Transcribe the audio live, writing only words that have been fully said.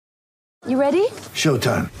You ready?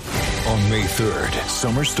 Showtime. On May 3rd,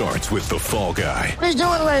 summer starts with The Fall Guy. Let's do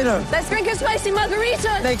it later. Let's drink a spicy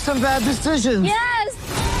margarita. Make some bad decisions. Yes!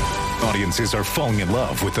 Audiences are falling in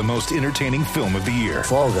love with the most entertaining film of the year.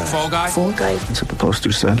 Fall Guy. Fall Guy? Fall guy. That's what the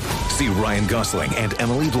poster said. See Ryan Gosling and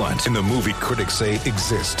Emily Blunt in the movie critics say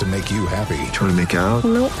exists to make you happy. Trying to make it out?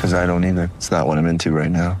 Nope. Because I don't either. It's not what I'm into right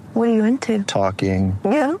now. What are you into? Talking.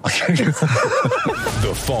 Yeah.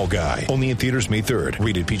 The Fall Guy. Only in theaters May 3rd.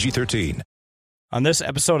 Rated PG-13. On this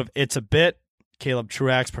episode of It's a Bit, Caleb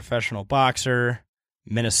Truax, professional boxer,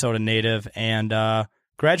 Minnesota native, and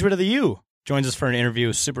graduate of the U, joins us for an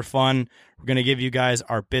interview. Super fun. We're going to give you guys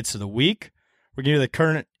our bits of the week. We're going to do the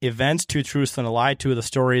current events, 2 truths and a lie. 2 of the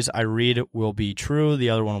stories I read will be true. The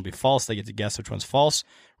other one will be false. They get to guess which one's false.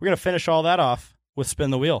 We're going to finish all that off with Spin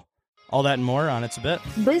the Wheel. All that and more on It's a Bit.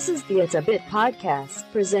 This is the It's a Bit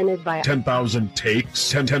podcast presented by 10,000 takes,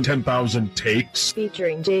 10,000 takes.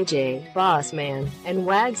 featuring JJ, Bossman, and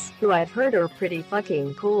Wags, who I've heard are pretty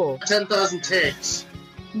fucking cool. 10,000 takes.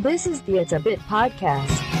 This is the It's a Bit podcast.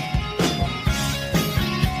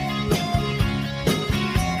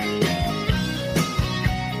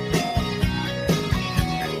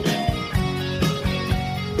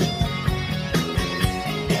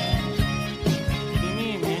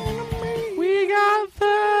 We got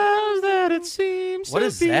those that it seems What to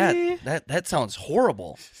is be. that sounds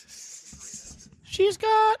horrible. She's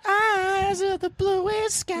got eyes of the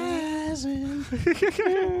bluest skies.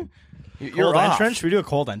 You're Cold off. entrance? Should we do a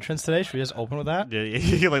cold entrance today? Should we just open with that?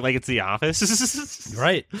 like it's The Office.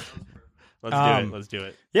 Right. Let's do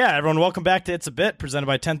it. Yeah, everyone, welcome back to It's a Bit, presented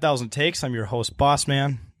by 10,000 Takes. I'm your host,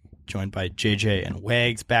 Bossman, joined by JJ and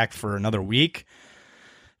Wags, back for another week.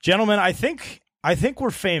 Gentlemen, I think we're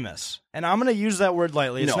famous, and I'm going to use that word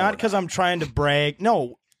lightly. It's No, not we're because not. I'm trying to brag.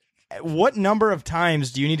 No. What number of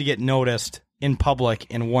times do you need to get noticed in public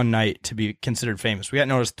in one night to be considered famous? We got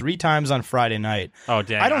noticed 3 times on Friday night. Oh,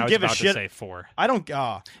 dang. I don't was give a about shit. To say 4. I don't. It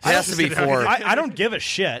has to be 4. I don't give a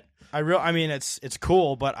shit. I mean, it's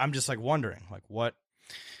cool, but I'm just like wondering, like what.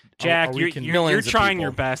 Jack, are we you're millions of trying people.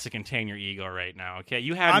 your best to contain your ego right now. Okay,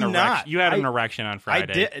 you had I'm an not. erection. You had an I- erection on I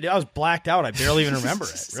Friday. did. I was blacked out. I barely even remember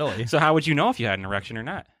it. Really. So how would you know if you had an erection or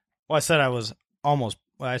not? Well, I said I was almost.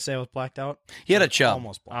 What did I say I was blacked out? He had a chub.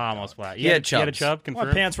 Almost blacked Almost out. black. He had You had a chubs. chub. My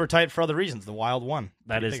Confirmed. pants were tight for other reasons. The Wild won.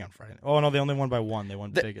 That Pretty is- big on Friday. Oh no, they only won by 1. They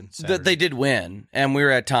won big and They did win, and we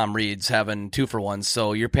were at Tom Reed's having 2-for-1,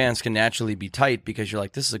 so your pants can naturally be tight because you're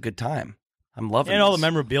like, this is a good time. I'm loving And all the this.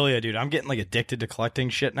 memorabilia, dude. I'm getting like addicted to collecting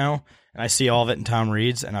shit now, and I see all of it in Tom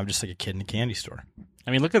Reed's, and I'm just like a kid in a candy store.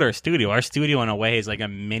 I mean, look at our studio. Our studio, in a way, is like a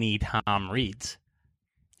mini Tom Reed's.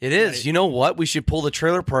 It is. You know what? We should pull the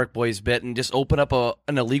Trailer Park Boys bit and just open up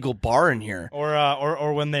an illegal bar in here.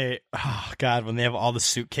 Or when they, oh God, when they have all the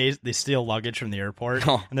suitcase, they steal luggage from the airport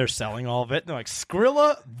Oh. and they're selling all of it. They're like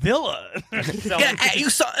Skrilla Villa. They're selling, You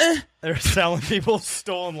saw? they're selling people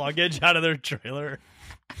stolen luggage out of their trailer.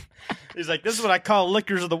 He's like, this is what I call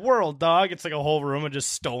liquors of the world, dog. It's like a whole room of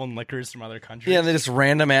just stolen liquors from other countries. Yeah, and they just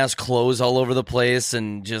random ass clothes all over the place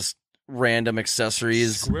and just random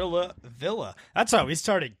accessories. Skrilla Villa. That's how we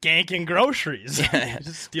started ganking groceries. Yeah.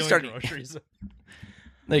 Just stealing Started- groceries.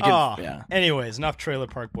 They can, Oh, yeah. Anyways, enough Trailer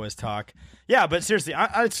Park Boys talk. Yeah, but seriously,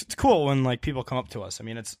 it's cool when like people come up to us. I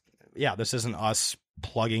mean, this isn't us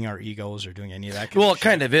plugging our egos or doing any of that. Well, it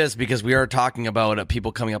kind of is because we are talking about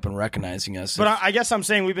people coming up and recognizing us. But I guess I'm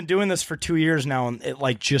saying we've been doing this for 2 years now, and it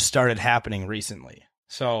like just started happening recently.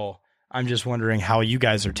 So I'm just wondering how you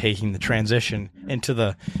guys are taking the transition into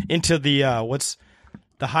the what's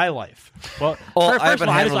the high life. Well, Well, first I of haven't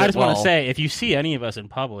all, I handled just it want to well. say, if you see any of us in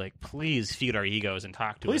public, please feed our egos and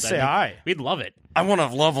talk to Please us. say hi. We'd love it. I want to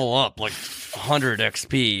level up like 100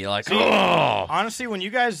 XP. Like, See, oh, honestly, when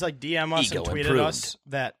you guys like DM us Ego and tweeted improved. us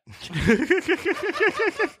that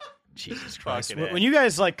Jesus Christ, Fucking when you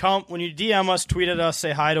guys like when you DM us, tweeted us,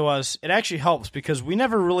 say hi to us, it actually helps because we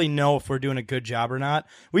never really know if we're doing a good job or not.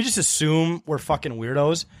 We just assume we're fucking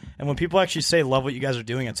weirdos, and when people actually say love what you guys are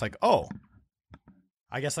doing, it's like, oh,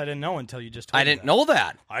 I guess I didn't know until you just told I me didn't that. know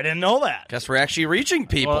that. I didn't know that. Guess we're actually reaching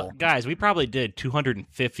people. Well, guys, we probably did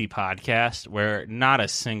 250 podcasts where not a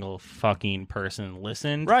single fucking person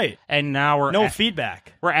listened. Right. And now we're No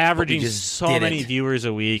feedback. We're averaging just so did many it. viewers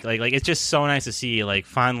a week. Like it's just so nice to see. Like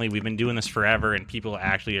finally, we've been doing this forever, and people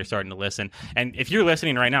actually are starting to listen. And if you're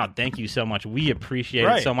listening right now, thank you so much. We appreciate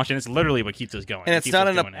Right. it so much, and it's literally what keeps us going. and It it's keeps not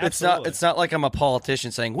us an doing it. it's not like I'm a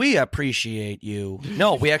politician saying we appreciate you.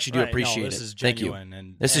 No, we actually do Right, no, appreciate this it. is Thank you. genuine and-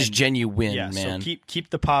 This is and- genuine, Yeah, man. so keep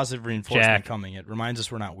the positive reinforcement Jack. coming. It reminds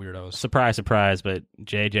us we're not weirdos. Surprise, surprise! But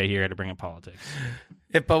JJ here had to bring up politics.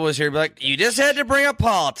 If Bubba was here, he'd be like, you just had to bring up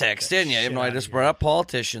politics, didn't you? Even though I just brought up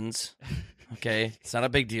politicians. Okay, it's not a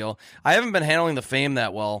big deal. I haven't been handling the fame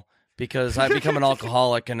that well because I've become an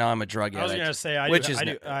alcoholic and now I'm a drug addict. I was going to say,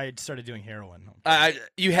 I started doing heroin.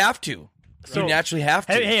 You have to. You naturally have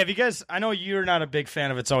to. Hey, have you guys? I know you're not a big fan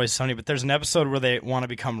of It's Always Sunny, but there's an episode where they want to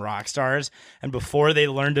become rock stars, and before they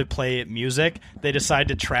learn to play music, they decide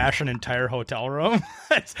to trash an entire hotel room.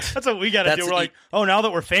 That's what we got to do. We're like, oh, now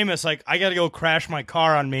that we're famous, like I got to go crash my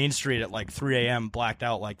car on Main Street at like 3 a.m. blacked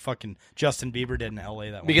out, like fucking Justin Bieber did in L.A.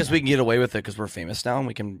 that because we can get away with it because we're famous now, and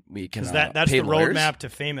we can. That's pay the lawyers. roadmap to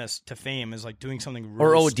fame is like doing something really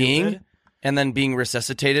or ODing. stupid. And then being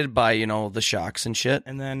resuscitated by, the shocks and shit.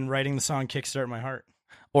 And then writing the song Kickstart My Heart.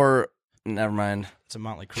 Or, never mind. It's a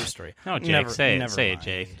Motley Crue story. No, Jake, say it,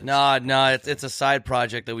 Jake. No, it's a side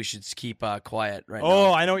project that we should keep quiet right now.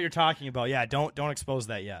 Oh, I know what you're talking about. Yeah, don't expose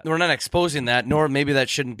that yet. We're not exposing that, nor maybe that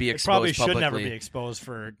shouldn't be exposed probably should publicly. never be exposed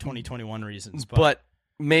for 2021 reasons. But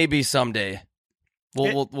maybe someday.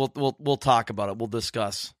 We'll talk about it. We'll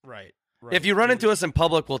discuss. Right. If you run into us in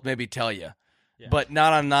public, we'll maybe tell you. Yeah. But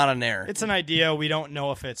not on air. It's an idea. We don't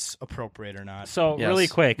know if it's appropriate or not. So really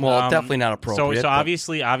quick, definitely not appropriate. So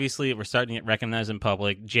obviously, we're starting to get recognized in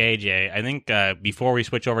public. JJ, I think before we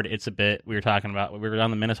switch over to It's a Bit, we were on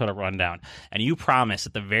the Minnesota Rundown, and you promised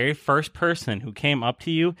that the very first person who came up to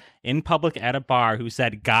you in public at a bar who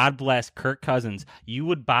said "God bless Kirk Cousins," you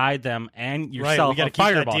would buy them and yourself a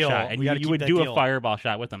fireball shot, and you would do a fireball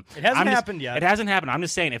shot with them. It hasn't happened yet. It hasn't happened. I'm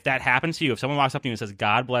just saying, if that happens to you, if someone walks up to you and says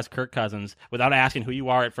 "God bless Kirk Cousins" without asking who you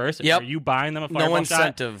are at first, are you buying them a fireball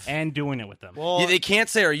shot and doing it with them? Well, they can't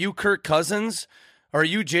say, "Are you Kirk Cousins? Are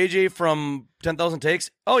you JJ from 10,000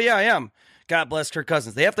 Takes?" Oh yeah, I am. God bless Kirk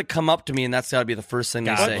Cousins. They have to come up to me, and that's got to be the first thing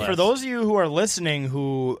they say. For those of you who are listening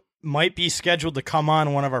who might be scheduled to come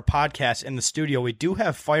on one of our podcasts in the studio, we do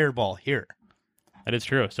have Fireball here. That is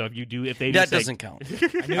true. So that doesn't count.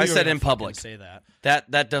 I said in public. Say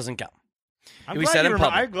that doesn't count. I'm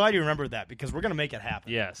glad you remembered that because we're going to make it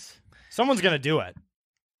happen. Yes. Someone's going to do it.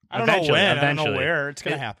 I don't know when. I don't know where. It's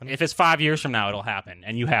going to happen. If it's 5 years from now, it'll happen,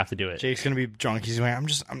 and you have to do it. Jake's going to be drunk. He's going,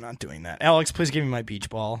 I'm not doing that. Alex, please give me my beach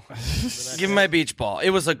ball. Give me my beach ball. It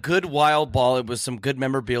was a good wild ball. It was some good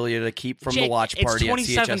memorabilia to keep from the watch party at CHS Field.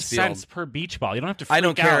 It's 27 cents per beach ball. You don't have to freak out. I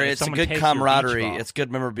don't care. It's a good camaraderie. It's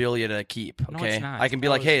good memorabilia to keep. Okay, no, it's not. I can be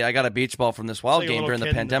like, hey, I got a beach ball from this wild game during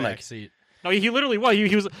the pandemic. No, he literally was.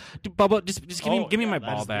 He was, Bubba, just give me my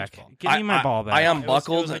ball back. Give me my ball back. I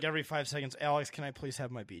unbuckled. It was like every 5 seconds, Alex, can I please have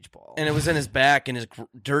my beach ball? And it was in his back, in his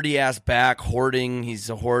dirty ass back, hoarding. He's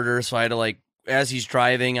a hoarder, so I had to as he's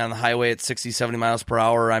driving on the highway at 60, 70 miles per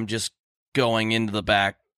hour, I'm just going into the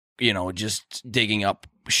back, just digging up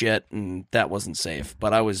shit, and that wasn't safe.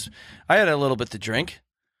 But I had a little bit to drink.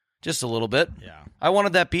 Just a little bit. Yeah. I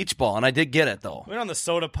wanted that beach ball, and I did get it, though. We went on the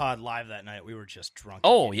Soda Pod live that night. We were just drunk.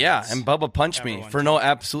 Oh, yeah. And Bubba punched me for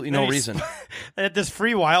absolutely no reason. At this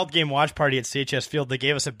free wild game watch party at CHS Field, they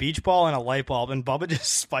gave us a beach ball and a light bulb, and Bubba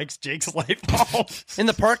just spikes Jake's light bulb. In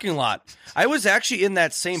the parking lot. I was actually in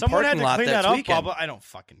that same parking lot that weekend. Bubba. I don't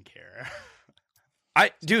fucking care.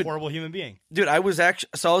 Dude, horrible human being. Dude, I was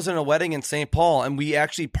in a wedding in St. Paul, and we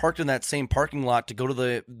actually parked in that same parking lot to go to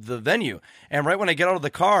the venue. And right when I get out of the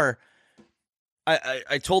car,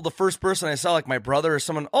 I told the first person I saw, like my brother or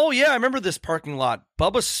someone, "Oh yeah, I remember this parking lot.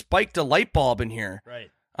 Bubba spiked a light bulb in here." Right.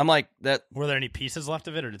 I'm like, that. Were there any pieces left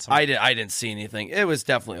of it, or did I didn't see anything. It was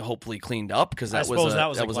definitely, hopefully, cleaned up because that was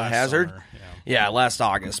a hazard. Summer, yeah, last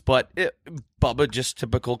August. But Bubba, just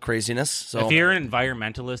typical craziness. So if you're an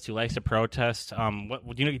environmentalist who likes to protest,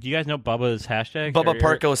 what do you guys know Bubba's hashtag? Bubba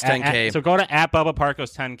Parkos 10K. So go to @Bubba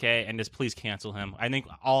Parkos 10K and just please cancel him. I think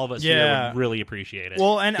all of us here would really appreciate it.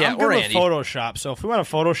 Well, and I'm good with Photoshop. So if we want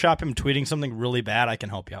to Photoshop him tweeting something really bad, I can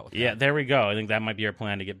help you out with that. Yeah, there we go. I think that might be our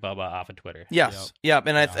plan to get Bubba off of Twitter. Yes. Yep.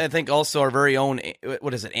 And I think also our very own,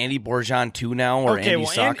 what is it, Andy Borjan 2 now, or Andy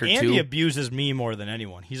Soccer 2? Andy abuses me more than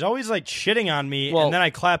anyone. He's always like shitting on me, and then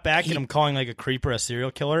I clap back at him calling like a creeper a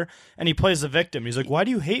serial killer, and he plays the victim. He's like, "Why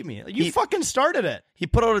do you hate me? Like, you fucking started it." He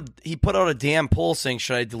put out a damn poll saying,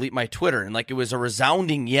 "Should I delete my Twitter?" And it was a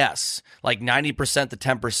resounding yes, like 90% to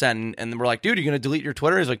 10%. And we're like, "Dude, you're gonna delete your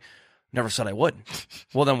Twitter?" He's like, "Never said I would."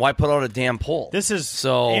 Well, then why put out a damn poll?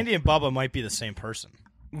 Andy and Bubba might be the same person.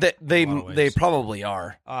 They probably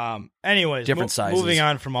are. Anyways, different sizes. Moving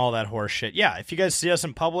on from all that horse shit. Yeah, if you guys see us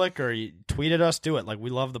in public or you tweet at us, do it. Like, we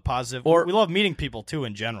love the positive. We love meeting people too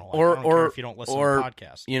in general. I don't care if you don't listen to the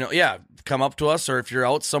podcast. Come up to us, or if you're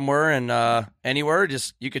out somewhere and anywhere,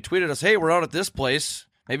 just you could tweet at us. Hey, we're out at this place.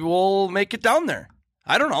 Maybe we'll make it down there.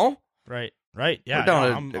 I don't know. Right. Yeah,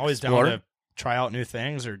 I'm always down to try out new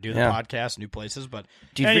things or do the podcast, new places. But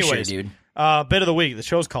anyways, dude. Bit of the week. The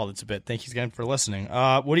show's called It's a Bit. Thank you again for listening.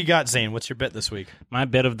 What do you got, Zane? What's your bit this week? My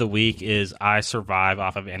bit of the week is I survive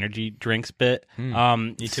off of energy drinks bit.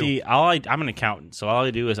 Me too. See, I'm an accountant, so all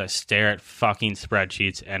I do is I stare at fucking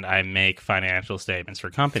spreadsheets and I make financial statements for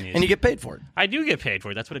companies. And you get paid for it. I do get paid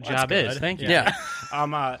for it. That's what a job good. is. Thank you. Yeah.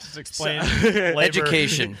 Just explain.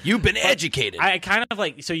 Education. You've been educated. I kind of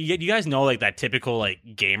like, so you guys know like that typical like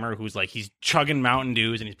gamer who's like he's chugging Mountain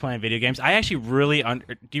Dews and he's playing video games. I actually really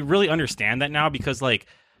do you really understand that now, because like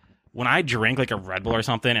when I drink like a Red Bull or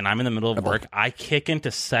something and I'm in the middle of work, I kick into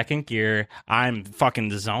second gear. I'm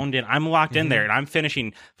fucking zoned in. I'm locked in there and I'm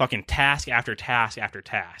finishing fucking task after task after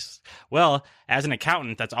task. Well, as an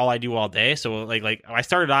accountant, that's all I do all day. So like I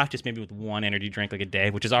started off just maybe with one energy drink like a day,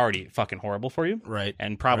 which is already fucking horrible for you. Right.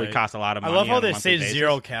 And probably Right. costs a lot of I money. love how on a they monthly say basis.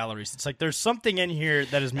 0 calories. It's like there's something in here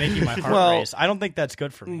that is making my heart Well, race. I don't think that's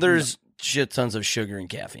good for me. There's shit tons of sugar and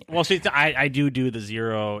caffeine. Well, see, I do the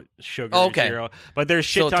 0 sugar, Okay. 0, but there's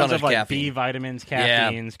shit Still a ton tons of of like caffeine. B vitamins, Yeah.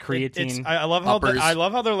 caffeines, creatine. I love how uppers. I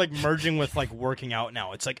love how they're like merging with like working out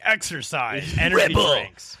now. It's like exercise, energy Bull.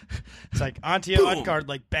 drinks. It's like Auntie Utgard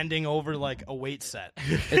like bending over like a weight set.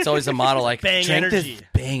 It's always a model like Bang drink energy. This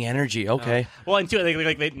bang energy. Okay. Well, and too,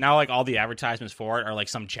 now like all the advertisements for it are like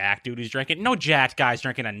some jack dude who's drinking. No jack guys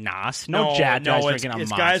drinking a Nos. No jack guys it's, drinking a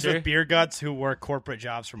it's Monster. guys with beer guts who work corporate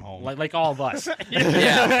jobs from home. like all of us.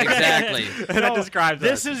 Yeah, exactly. That describes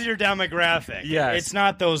this us. is your demographic. Yes. It's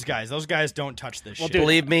not those guys. Those guys don't touch this shit.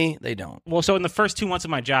 Believe me, they don't. Well, so in the first 2 months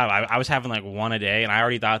of my job, I was having like one a day, and I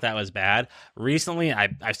already thought that was bad. Recently, I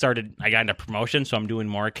got into promotion, so I'm doing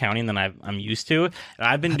more accounting than I'm used to, and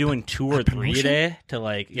I've been doing 2 or 3 a day to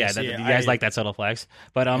like, Yes, you yeah, guys like that subtle flex,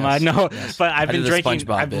 but Yes, no, yes. but I've I been did the drinking.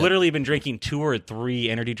 SpongeBob I've bit. literally been drinking 2 or 3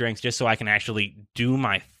 energy drinks just so I can actually do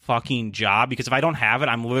my fucking job, because if I don't have it,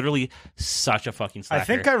 I'm literally such a fucking slacker. I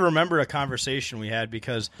think I remember a conversation we had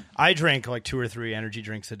because I drank like 2 or 3 energy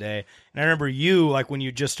drinks a day. And I remember you, like when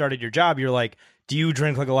you just started your job, you're like, do you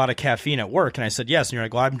drink like a lot of caffeine at work? And I said, yes. And you're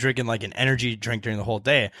like, well, I'm drinking like an energy drink during the whole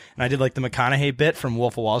day. And I did like the McConaughey bit from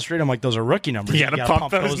Wolf of Wall Street. I'm like, those are rookie numbers. You gotta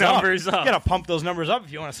pump those numbers up. You got to pump those numbers up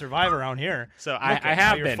if you want to survive around here. So Look I at have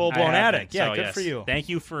how you're been full-blown I have addict. been. Yeah, So, good yes. for you. Thank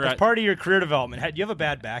you for That's part of your career development. Do you have a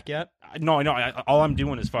bad back yet? No, all I'm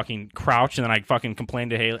doing is fucking crouch, and then I fucking complain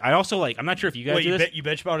to Haley. I also like. I'm not sure if you guys Wait, do this. you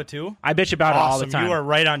bitch about it too? I bitch about it all the Awesome. time. You are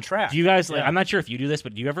right on track. Do you guys like? Yeah. I'm not sure if you do this,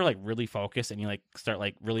 but do you ever like really focus and you like start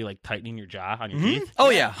like really like tightening your jaw on your teeth? Oh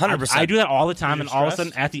yeah, 100%. I do that all the time, You're and all of a stressed?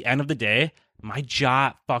 sudden, at the end of the day, my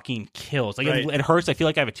jaw fucking kills. Like Right. it hurts. I feel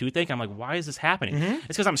like I have a toothache. I'm like, why is this happening? Mm-hmm. It's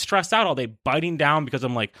because I'm stressed out all day, biting down because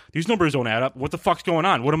I'm like, these numbers don't add up. What the fuck's going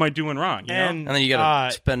on? What am I doing wrong? You know? And then you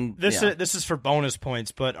gotta spend. This yeah. this is for bonus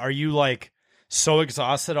points, but are you like so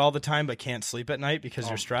exhausted all the time but can't sleep at night because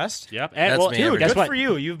you're stressed? Yep. And That's well, me dude, every guess Good what? for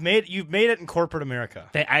you. You've made it in corporate America.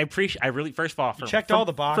 I appreciate. I really, first of all, checked all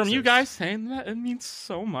the boxes. from you guys saying that. It means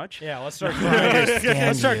so much. Yeah, let's start crying.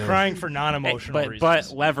 Let's start crying for non-emotional reasons. But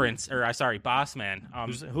Leverance, or sorry, Boss Man.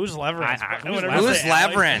 Who's Leverance? Who's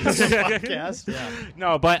Leverance? Podcast? Yeah.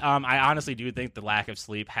 No, but I honestly do think the lack of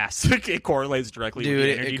sleep has to it correlates directly Dude, with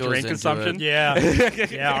the it energy goes drink into consumption. Yeah.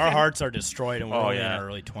 Yeah, our hearts are destroyed and we're Oh, only yeah. in our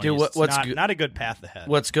early 20s. Dude, It's what's not, good- not a good path ahead.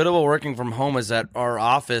 What's good about working from home is that our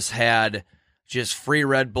office had just free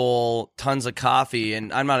Red Bull, tons of coffee,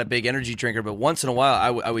 and I'm not a big energy drinker, but once in a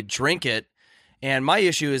while I would drink it. And my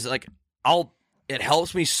issue is like it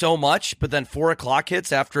helps me so much, but then 4 o'clock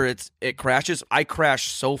hits after it crashes. I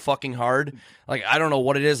crash so fucking hard. Like I don't know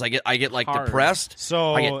what it is. I get like Hard. depressed.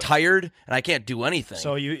 So- I get tired and I can't do anything.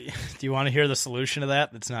 So do you want to hear the solution to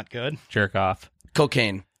that? That's not good. Jerk off.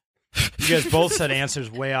 cocaine. You guys both said answers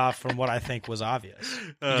way off from what I think was obvious.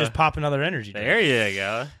 You just pop another energy drink. There you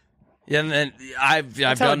go. Yeah, and then I've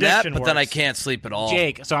how done that, addiction but then I works. can't sleep at all.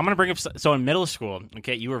 Jake, so I'm going to bring up, so in middle school,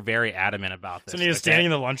 okay, you were very adamant about this. So you're okay? standing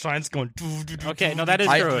in the lunch lines going. Okay, no, that is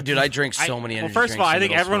true. Dude, I drink so many energy Well, first of all, drinks I in think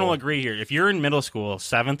middle everyone school. will agree here. If you're in middle school,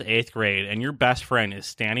 7th, 8th grade, and your best friend is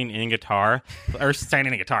standing in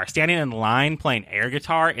line playing air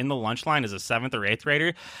guitar in the lunch line as a 7th or 8th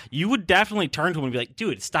grader, you would definitely turn to him and be like,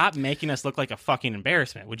 dude, stop making us look like a fucking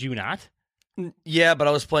embarrassment. Would you not? Yeah, but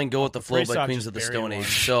I was playing "Go with the Flow" Phrase by stop Queens just of the very Stone long.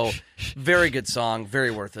 Age. So, very good song,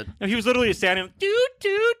 very worth it. No, he was literally standing, do,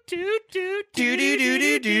 do, do, do, Do do do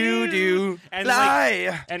do do do. And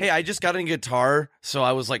Lie. and- Hey, I just got a guitar, so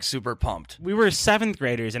I was like super pumped. we were 7th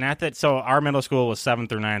graders, and at that, so our middle school was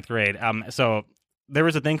 7th or 9th grade. So there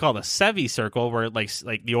was a thing called a Sevy circle where like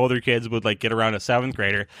the older kids would like get around a 7th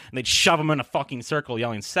grader and they'd shove them in a fucking circle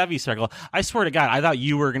yelling Sevy circle. I swear to God, I thought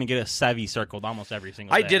you were gonna get a Sevy circled almost every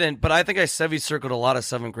single day. I didn't, but I think I Sevy circled a lot of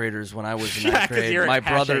 7th graders when I was in Yeah, 9th 'cause grade. you're a My hashtag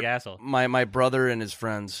brother, asshole. my brother and his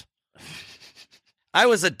friends. I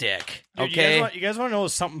was a dick. Dude, Okay. you guys want to know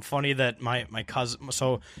something funny that my cousin?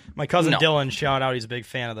 So my cousin No. Dylan, shout out, he's a big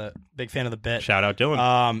fan of the bit. Shout out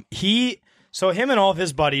Dylan. Him and all of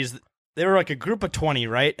his buddies, they were like a group of 20,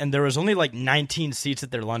 right? And there was only like 19 seats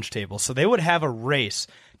at their lunch table, so they would have a race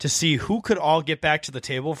to see who could all get back to the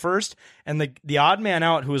table first. And the odd man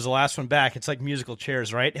out, who was the last one back, it's like musical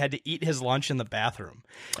chairs, right? Had to eat his lunch in the bathroom,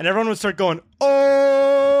 and everyone would start going,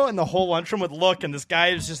 "Oh!" And the whole lunchroom would look, and this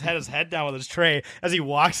guy just had his head down with his tray as he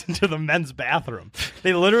walks into the men's bathroom.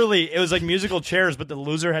 They literally, it was like musical chairs, but the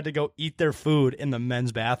loser had to go eat their food in the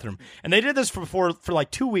men's bathroom. And they did this for like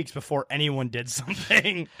 2 weeks before anyone did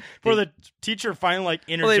something. Before the teacher finally like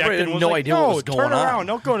interjected had and was no like, idea what "No, was going turn on." around.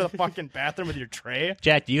 Don't go to the fucking bathroom with your tray."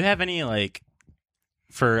 Jack, do you have any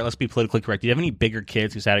let's be politically correct, do you have any bigger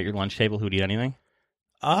kids who sat at your lunch table who'd eat anything?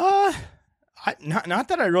 Not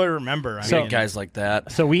that I really remember. I So mean, guys like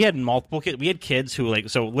that. So we had multiple kids. We had kids who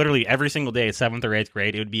literally every single day, 7th or 8th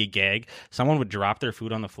grade, it would be a gag. Someone would drop their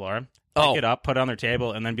food on the floor, pick it up, put it on their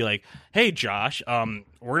table, and then be like, "Hey, Josh, I'm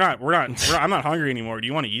not hungry anymore. Do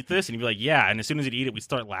you want to eat this?" And he'd be like, "Yeah." And as soon as he'd eat it, we'd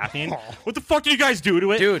start laughing. What the fuck did you guys do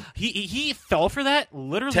to it, Dude? He fell for that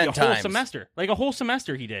literally 10 a whole times. semester, like a whole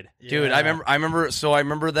semester he did. Dude, I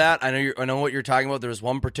remember that. I know what you're talking about. There was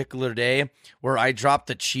one particular day where I dropped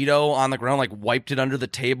the Cheeto on the ground, like wiped it under the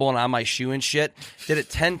table and on my shoe and shit. Did it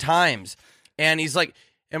 10 times. And he's like,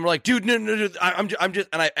 and we're like, "Dude, no, I'm just,"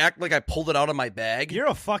 and I act like I pulled it out of my bag. You're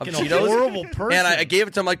a fucking Cheetos. horrible person. And I gave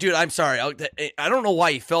it to him, like, "Dude, I'm sorry. I don't know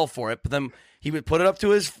why he fell for it," but then he would put it up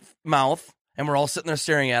to his mouth, and we're all sitting there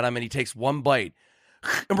staring at him, and he takes one bite,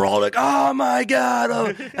 and we're all like, "Oh my God."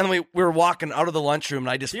 And then we were walking out of the lunchroom, and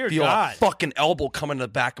I just Dear feel God. a fucking elbow coming to the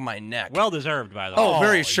back of my neck. Well deserved, by the way. Oh,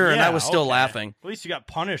 very sure, and I yeah, was still okay. laughing. At least you got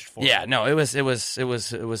punished for Yeah, it. no, it was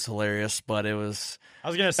hilarious, but it was I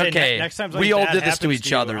was gonna say Okay, next time we something all bad did this to happens each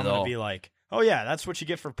you, other, I'm gonna though. be like, "Oh yeah, that's what you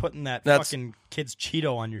get for putting that That's- fucking kid's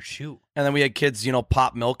Cheeto on your shoe." And then we had kids,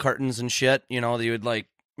 pop milk cartons and shit. They would like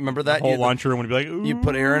remember that The whole You- lunchroom would be like, "Ooh." You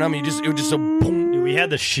put air in them. It would just so boom. Dude, we had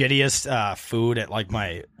the shittiest food at like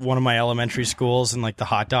one of my elementary schools, and like the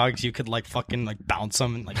hot dogs, you could like fucking like bounce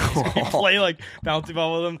them and like play like bouncy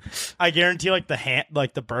ball with them. I guarantee like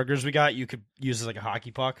the burgers we got, you could use as like a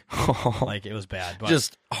hockey puck. Like it was bad, but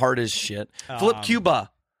Just hard as shit. Flip Cuba.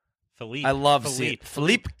 Philippe. I love Philippe.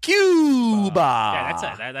 Philippe Cuba.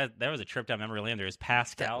 Yeah, that was a trip down memory lane. There was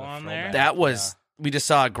Pascal on there. That was. We just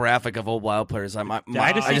saw a graphic of old Wild players. I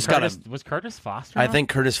just got Was Curtis Foster? I on? think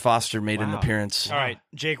Curtis Foster made an Wow. appearance. all right,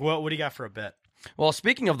 Jake, what do you got for a bit? Well,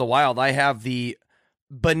 speaking of the Wild, I have the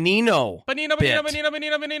Bonino.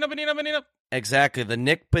 Bonino. Exactly, the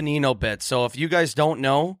Nick Bonino bit. So if you guys don't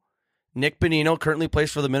know, Nick Bonino currently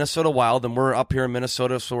plays for the Minnesota Wild, and we're up here in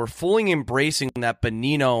Minnesota, so we're fully embracing that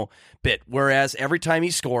Bonino bit. Whereas every time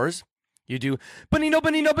he scores, you do Bonino,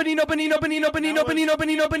 Bonino, Bonino, Bonino, Bonino, Bonino, Bonino,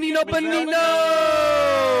 Bonino, Bonino, Bonino.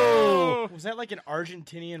 Was that like an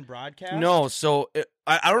Argentinian broadcast? No, so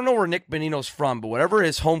I don't know where Nick Bonino's from, but whatever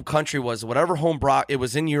his home country was, whatever it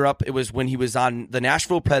was in Europe. It was when he was on the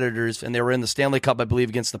Nashville Predators, and they were in the Stanley Cup, I believe,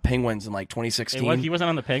 against the Penguins in like 2016. He wasn't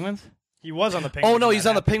on the Penguins? He was on the Penguins. Oh no, when he's that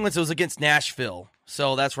on the happened. Penguins. It was against Nashville,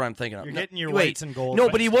 so that's what I'm thinking of. You're No, getting your wait. weights and goals No,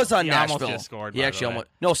 mixed but he was on He almost Nashville. just scored, He by actually the way. almost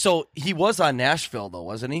no. So he was on Nashville though,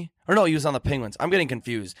 wasn't he? Or no, he was on the Penguins. I'm getting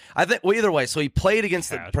confused. I think well, either way. So he played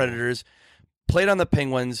against the Predators, played on the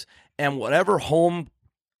Penguins, and whatever home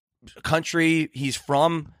country he's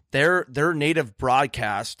from, their native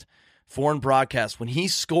broadcast, foreign broadcast. When he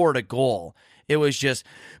scored a goal, it was just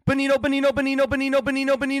Bonino, Bonino, Bonino, Bonino,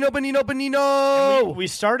 Bonino, Bonino, Bonino, Bonino. And we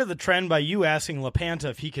started the trend by you asking LaPanta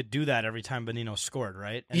if he could do that every time Bonino scored,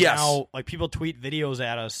 right? And Yes. now, like, people tweet videos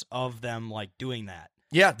at us of them, like, doing that.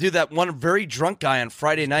 Yeah, dude, that one very drunk guy on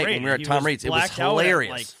Friday night Great. when we were at He Tom Reed's, it was blacked out at,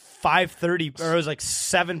 hilarious. like 5:30, or it was like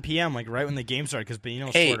 7 p.m., like right when the game started, because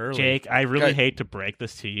Bonino Hey, scored early. Jake, I really Good. hate to break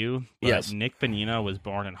this to you, but Yes. Nick Bonino was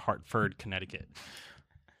born in Hartford, Connecticut.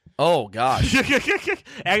 Oh gosh,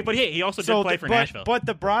 But hey, he also did play for Nashville. But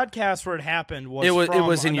the broadcast where it happened was It was from in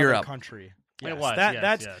another Europe. country. It Yes, was, That, yes,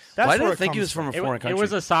 that's yes. that's why where did I it think he comes was from a it, foreign country? it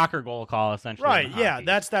was a soccer goal call, essentially. Right, in yeah, hockey.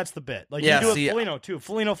 that's the bit. Like Yeah, you do see, it Foligno too.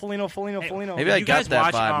 Foligno. Maybe Did I you got guys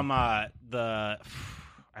that watch vibe. the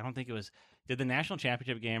I don't think it was did the national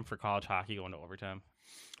championship game for college hockey go into overtime?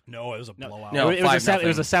 No, it was a blowout. No, it was a 5-0 it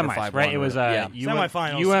was a or semis, 5-1 right? It was yeah.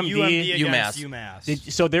 Semifinals. UMD. against UMass.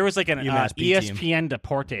 UMass. So there was like an UMass B team. ESPN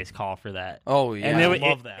Deportes call for that. Oh yeah, And I it,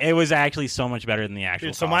 love that. It was actually so much better than the actual.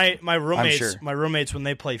 Dude, so call. my roommates, sure. when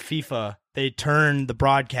they play FIFA, they turn the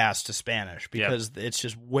broadcast to Spanish because it's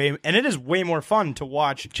just and it is way more fun to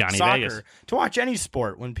watch Johnny soccer, Vegas. to watch any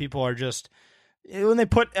sport when people are just when they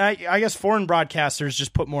put, I guess foreign broadcasters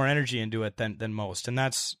just put more energy into it than most, and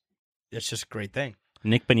it's just a great thing.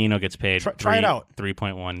 Nick Bonino gets paid Try it out.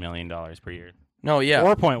 $3.1 million per year. No, yeah.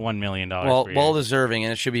 $4.1 million per year. Well deserving,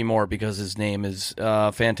 and it should be more because his name is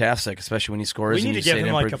fantastic, especially when he scores. We need and to you give say him it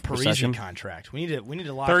in like a procession. Parisi contract. We need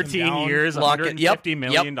to lock 13 him down. years, Lock it. $150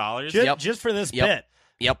 million. Just for this Yep. bit.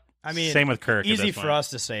 Yep. I mean, Same with Kirk. at easy this for point. us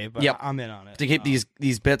to say, but Yep. I'm in on it. To keep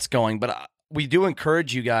these bits going, but we do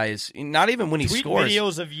encourage you guys. Not even when he Tweet scores.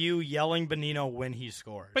 videos of you yelling Bonino when he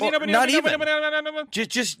scores. Not even.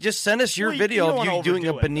 Just send us your Well, you video don't of you wanna doing a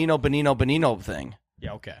overdo it, Bonino thing.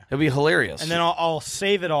 Yeah, okay. It'll be hilarious. And then I'll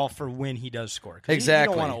save it all for when he does score. 'Cause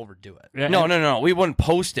Exactly. You don't want to overdo it. Yeah, No. We wouldn't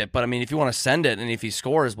post it, but I mean, if you want to send it, and if he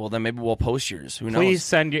scores, well, then maybe we'll post yours. Who knows? Please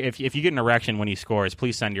send your if you get an erection when he scores.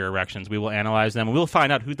 Please send your erections. We will analyze them. We'll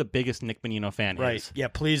find out who the biggest Nick Bonino fan Right. is. Yeah,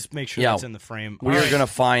 please make sure Yeah. that's in the frame. We All are right. gonna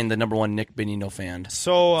find the number one Nick Bonino fan.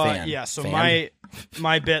 So Fan. so Fan?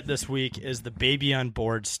 my bit this week is the baby on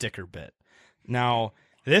board sticker bit. Now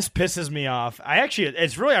this pisses me off.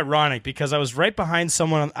 It's really ironic because I was right behind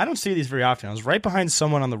someone. I don't see these very often. I was right behind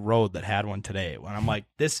someone on the road that had one today. When I'm like,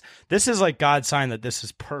 this is like God's sign that this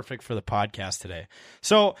is perfect for the podcast today.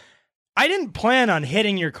 So I didn't plan on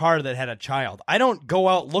hitting your car that had a child. I don't go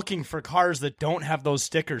out looking for cars that don't have those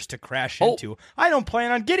stickers to crash into. I don't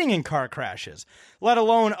plan on getting in car crashes, let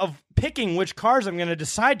alone of picking which cars I'm going to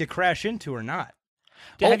decide to crash into or not.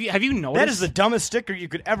 Have you noticed? That is the dumbest sticker you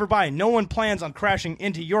could ever buy. No one plans on crashing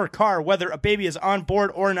into your car, whether a baby is on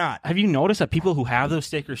board or not. Have you noticed that people who have those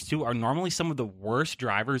stickers too are normally some of the worst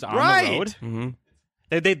drivers on Right. the road? Mm-hmm.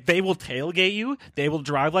 They will tailgate you. They will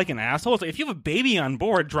drive like an asshole. So if you have a baby on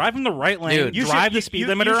board, drive in the right lane. Dude, drive the speed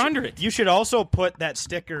limit or should- under it. You should also put that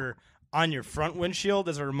sticker on your front windshield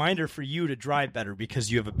as a reminder for you to drive better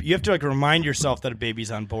because you have to like remind yourself that a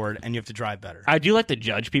baby's on board and you have to drive better. I do like to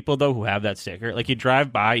judge people though who have that sticker. Like you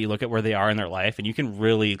drive by, you look at where they are in their life, and you can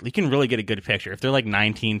really get a good picture. If they're like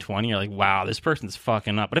 19, 20, you're like, wow, this person's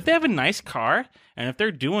fucking up. But if they have a nice car and if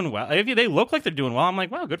they're doing well, if they look like they're doing well, I'm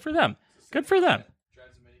like, wow, good for them. Good for them.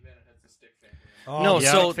 Oh, No,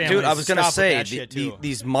 yeah, so families, dude, I was gonna stop with say that shit, too.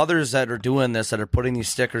 these mothers that are doing this, that are putting these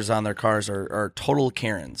stickers on their cars, are total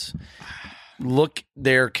Karens. Look,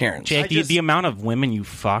 they're Karens. Jake, the amount of women you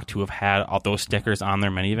fucked who have had all those stickers on their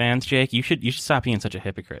minivans, Jake, you should stop being such a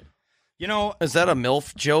hypocrite. You know, Is that a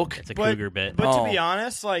MILF joke? It's a cougar bit. But Oh. to be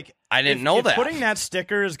honest, like I didn't if- know if that. putting that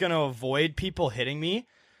sticker is going to avoid people hitting me,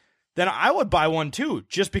 then I would buy one too,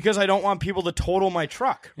 just because I don't want people to total my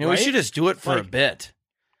truck. You know, right? we should just do it for a Like, bit.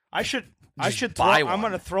 I should Just throw, buy I'm one.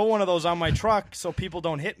 going to throw one of those on my truck so people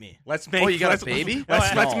don't hit me. Let's make. Oh, you got a let's- baby?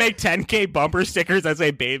 Let's No. make 10K bumper stickers that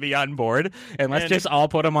say "baby" on board, and let's And- just all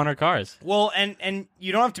put them on our cars. Well, and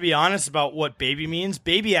you don't have to be honest about what baby means.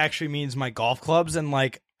 Baby actually means my golf clubs and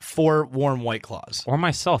like 4 warm White Claws. Or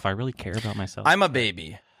myself. I really care about myself. I'm a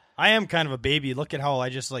baby. I am kind of a baby. Look at how I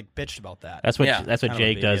just like bitched about that. That's what Yeah, that's what kind of a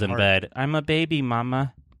Jake baby does at in heart. bed. I'm a baby,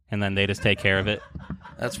 mama, and then they just take care of it.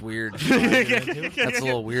 That's weird. That's a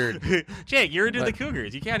little weird. Jake, you're into the What?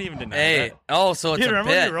 Cougars. You can't even deny Hey, that. oh, so it's You a remember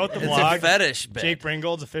when bit. you wrote the It's blog? a fetish bit. Jake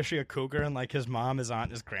Bringold's officially a cougar, and like his mom, his aunt,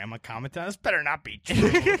 and his grandma commented on this. Better not be true.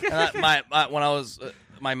 When I was,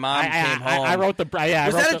 my mom came home. I wrote the. Yeah, I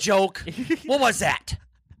Was wrote that a the- joke? What was that?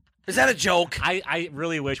 Is that a joke? I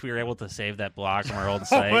really wish we were able to save that blog from our old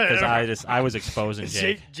site because I was exposing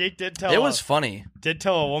Jake. Jake did tell. It was funny. Did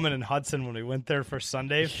tell a woman in Hudson when we went there for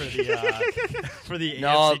Sunday for the for the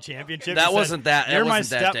No, AFC championship. that he wasn't said, that. You're It my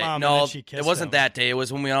wasn't that day. stepmom. No, and then she it kissed wasn't him. that day. It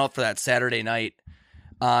was when we went out for that Saturday night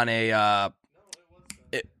on a.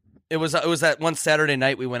 It was that one Saturday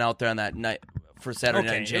night we went out there on that night for Saturday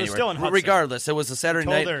night in Okay, it was January. still in Hudson. Regardless, it was a Saturday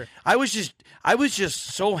Told night. her. I was just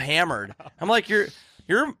so hammered. I'm like, you're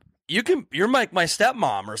like my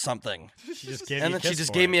stepmom or something. She just gave And me a then she kiss just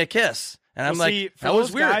for gave it. me a kiss, and I'm Well, like, see, for that was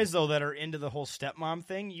those weird. guys though that are into the whole stepmom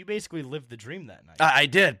thing, you basically lived the dream that night. I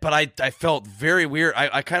did, but I felt very weird.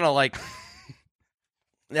 I kind of like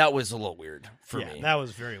that was a little weird for yeah, me. that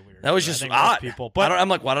was very weird. That was I just think most odd. people, but I'm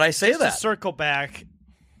like, why did I say just that? to circle back,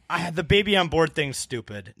 I had the baby on board thing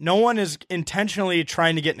stupid. No one is intentionally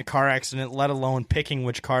trying to get in a car accident, let alone picking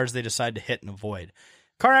which cars they decide to hit and avoid.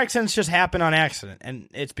 Car accidents just happen on accident, and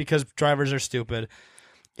it's because drivers are stupid.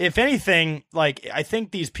 If anything, like I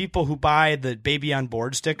think these people who buy the baby on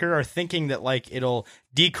board sticker are thinking that like it'll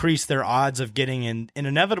decrease their odds of getting in an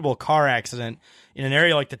inevitable car accident in an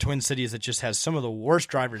area like the Twin Cities that just has some of the worst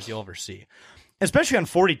drivers you'll ever see. Especially on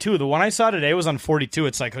 42. The one I saw today was on 42.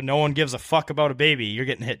 It's like no one gives a fuck about a baby. You're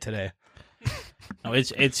getting hit today. No,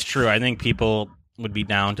 it's true. I think people would be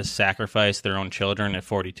down to sacrifice their own children if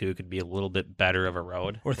 42 could be a little bit better of a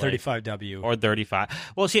road. Or 35W. Or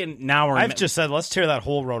 35. Well, see, now I've just said, let's tear that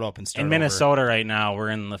whole road up and start in Minnesota right now, we're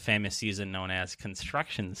in the famous season known as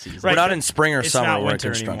construction season. We're not in spring or It's summer. not We're in winter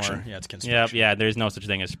construction. anymore. Yeah, it's construction. Yeah, there's no such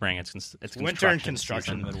thing as spring. It's winter and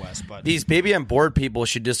construction season. in the Midwest. But These baby on board people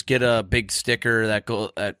should just get a big sticker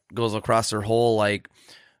that goes across their whole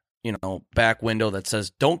back window that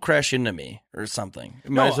says "Don't crash into me" or something.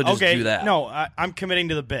 You might as well just do that. No, I'm committing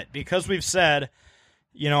to the bit because we've said,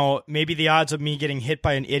 maybe the odds of me getting hit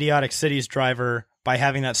by an idiotic cities driver by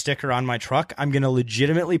having that sticker on my truck, I'm going to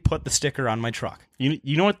legitimately put the sticker on my truck. You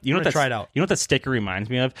know what try it out. You know what that sticker reminds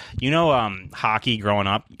me of? Hockey growing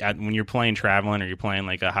up, when you're playing traveling or you're playing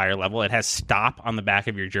like a higher level, it has stop on the back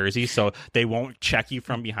of your jersey so they won't check you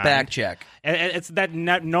from behind. Back check. And it's that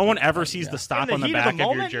no one ever sees the stop on the back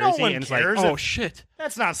of your jersey, and it's like, oh shit,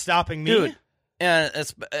 that's not stopping me, dude. And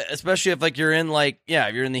especially if you're in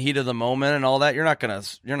you're in the heat of the moment and all that, you're not gonna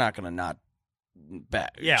not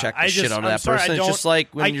check the shit out of that person. It's just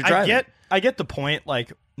like when you're driving. I get the point.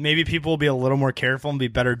 Like, maybe people will be a little more careful and be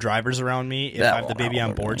better drivers around me if I have the baby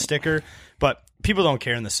on board sticker. But people don't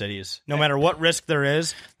care in the cities. No matter what risk there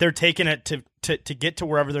is, they're taking it to get to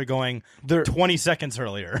wherever they're going 20 seconds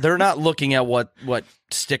earlier. They're not looking at what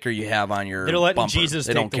sticker you have on your They're letting bumper. Jesus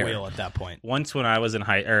they take don't the care. wheel at that point. Once when I was in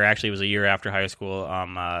actually it was a year after high school,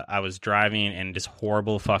 I was driving in just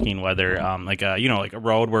horrible fucking weather, like a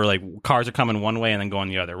road where like cars are coming one way and then going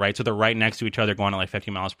the other, right? So they're right next to each other going at like 50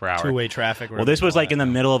 miles per hour. Two-way traffic. Well, this was like in the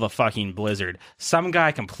middle of a fucking blizzard. Some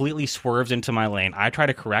guy completely swerves into my lane. I try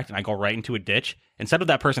to correct and I go right into a ditch. Instead of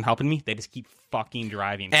that person helping me, they just keep fucking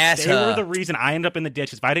driving. They were the reason I ended up in the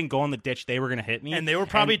ditch. If I didn't go in the ditch, they were going to hit me. And they were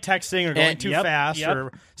probably texting or going too fast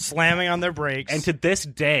or slamming on their brakes. And to this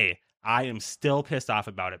day, I am still pissed off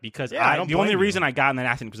about it because the only reason I got in that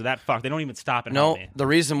accident was of that fuck. They don't even stop and help me. The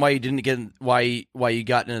reason why you didn't get why you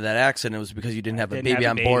got into that accident was because you didn't have a baby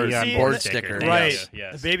on board sticker. Right.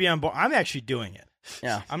 Yes. The baby on board. I'm actually doing it.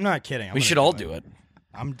 Yeah. I'm not kidding. We should all do it.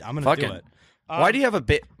 I'm going to do it. Why do you have a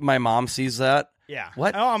bit? My mom sees that. Yeah.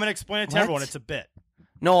 What? Oh, I'm going to explain it to everyone. It's a bit.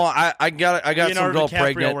 No, I got some girl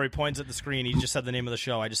pregnant. Where he points at the screen. He just said the name of the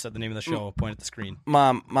show. I just said the name of the show. Point at the screen.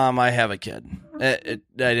 Mom, I have a kid. I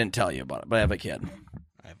didn't tell you about it, but I have a kid.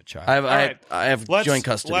 I have a child. I have joint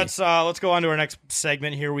custody. Let's go on to our next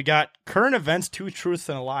segment here. We got current events, 2 truths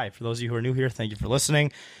and a lie. For those of you who are new here, thank you for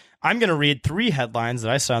listening. I'm going to read 3 headlines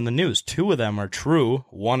that I saw in the news. 2 of them are true.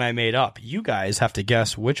 1 I made up. You guys have to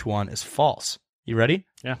guess which one is false. You ready?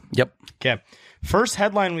 Yeah. Yep. Okay. First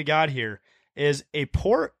headline we got here is I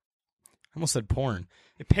almost said porn.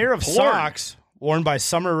 A pair of socks worn by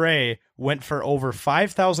Summer Rae went for over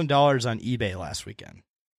 $5,000 on eBay last weekend.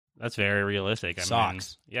 That's very realistic.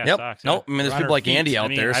 Socks. Socks. Nope. Yeah. I mean, there's people like Andy out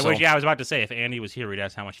there. I was about to say, if Andy was here, we'd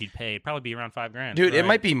ask how much he'd pay. It'd probably be around $5,000. Dude, it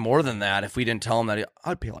might be more than that if we didn't tell him that.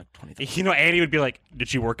 I'd pay like $20,000. Andy would be like, did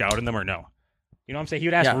she work out in them or no? You know what I'm saying? He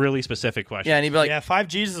would ask really specific questions. Yeah, and he'd be like, yeah, 5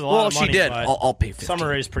 G's is a lot of money. Well, she did. I'll pay $50. Summer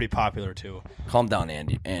Rae's pretty popular, too. Calm down,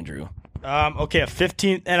 Andrew. Okay, a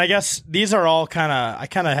 15th, and I guess these are all I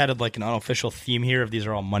kind of had like an unofficial theme here of these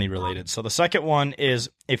are all money related. So the second one is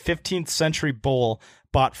a 15th century bull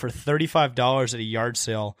bought for $35 at a yard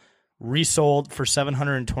sale, resold for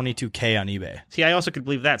 $722K on eBay. See, I also could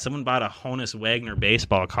believe that. Someone bought a Honus Wagner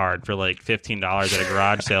baseball card for like $15 at a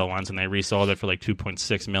garage sale once, and they resold it for like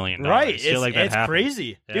 $2.6 million. Right. It's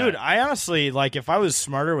crazy. Yeah. Dude, I honestly, like, if I was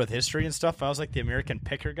smarter with history and stuff, if I was like the American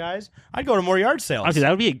picker guys, I'd go to more yard sales. Honestly, that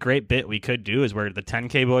would be a great bit we could do is where the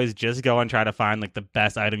 10K boys just go and try to find like the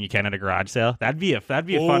best item you can at a garage sale. That'd be a fun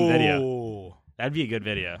video. That'd be a good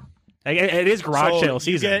video. It is garage sale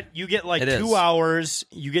season. You get like 2 hours.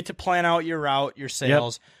 You get to plan out your route, your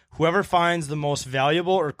sales. Yep. Whoever finds the most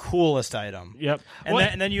valuable or coolest item. Yep.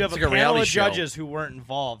 And then you have a panel of judges who weren't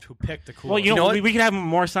involved who picked the coolest. Well, you know we could have a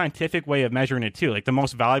more scientific way of measuring it too, like the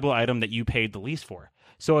most valuable item that you paid the least for.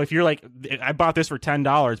 So if you're like, I bought this for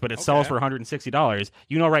 $10, but it sells for $160,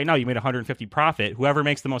 you know right now you made $150 profit. Whoever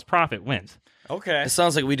makes the most profit wins. Okay. It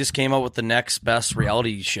sounds like we just came up with the next best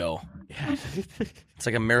reality show. Yeah. It's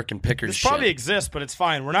like American Pickers. This probably exists, but it's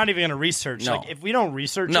fine. We're not even going to research. No. Like, if we don't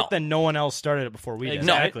research it, then no one else started it before we did.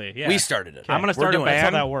 Exactly. No, yeah. We started it. Okay. I'm going to start a band. That's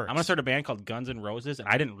how that works. I'm going to start a band called Guns N' Roses, and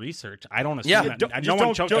I didn't research. I don't assume Yeah, that.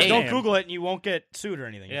 don't Google it, and you won't get sued or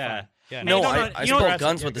anything. Yeah. Yeah, No, Hey, I you know spell what?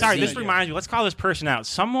 guns with the Sorry, Z. this reminds me. Let's call this person out.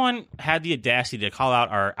 Someone had the audacity to call out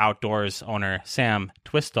our outdoors owner, Sam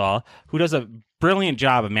Twistall, who does a brilliant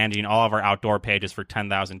job of managing all of our outdoor pages for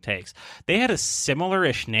 10,000 Takes. They had a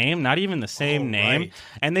similar-ish name, not even the same name, right.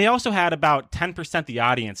 and they also had about 10% the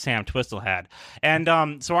audience Sam Twistall had. And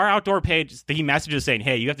so our outdoor page, he messages saying,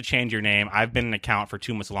 hey, you have to change your name. I've been an account for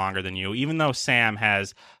too much longer than you, even though Sam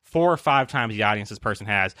has 4 or 5 times the audience this person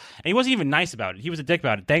has. And he wasn't even nice about it. He was a dick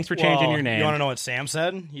about it. Thanks for changing your name. You want to know what Sam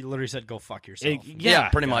said? He literally said, "Go fuck yourself." Yeah,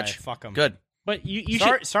 pretty Guy, much. Fuck him. Good. But you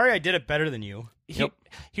Sorry, I did it better than you.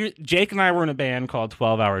 Here, Jake and I were in a band called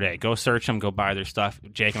 12 Hour Day. Go search them. Go buy their stuff.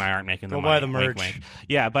 Jake and I aren't making the Go money. buy the Wink, merch. wink.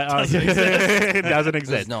 Yeah, but it doesn't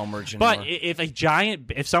exist. There's no merch anymore. But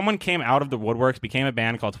if someone came out of the woodworks, became a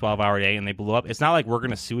band called 12 Hour Day, and they blew up, it's not like we're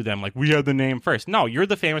going to sue them like we had the name first. No, you're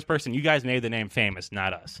the famous person. You guys made the name famous,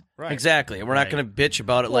 not us. Right. Exactly. We're not going to bitch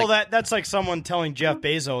about it. Well, like that's like someone telling Jeff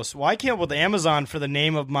Bezos, "Well, I came up with Amazon for the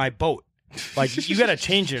name of my boat." Like, you got to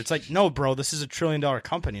change it. It's like, no, bro, this is $1 trillion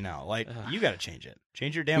company now. Like, you got to change it.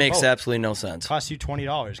 Change your damn makes boat. absolutely no sense. Costs you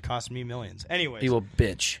 $20. Costs me millions. Anyways. People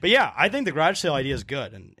bitch. But yeah, I think the garage sale idea is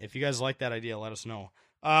good. And if you guys like that idea, let us know.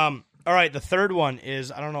 All right, the third one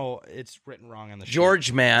is, I don't know, it's written wrong on the sheet.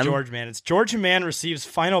 George Man. It's George Man receives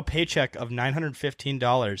final paycheck of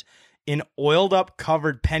 $915 in oiled up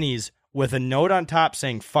covered pennies with a note on top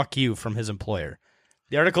saying "fuck you" from his employer.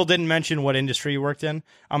 The article didn't mention what industry he worked in.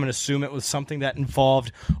 I'm going to assume it was something that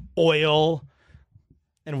involved oil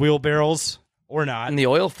and wheelbarrows, or not. In the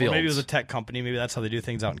oil Or fields. maybe it was a tech company. Maybe that's how they do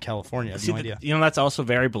things out in California. I have no idea. That's also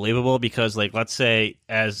very believable because, like, let's say,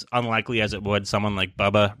 as unlikely as it would, someone like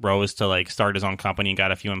Bubba rose to, like, start his own company and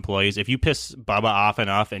got a few employees. If you piss Bubba off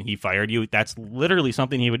enough and he fired you, that's literally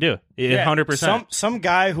something he would do. 100%. Some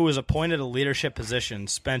guy who was appointed a leadership position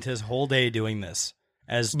spent his whole day doing this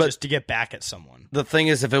just to get back at someone. The thing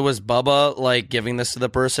is, if it was Bubba, like, giving this to the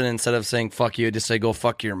person, instead of saying "fuck you," just say "go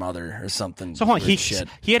fuck your mother" or something. So hold on, shit.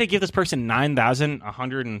 he had to give this person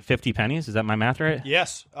 9,150 pennies. Is that my math right?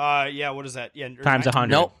 Yes. Yeah. What is that? Yeah. Times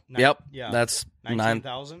 100. Nope. Yep. Yeah. That's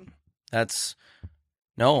 19,000. That's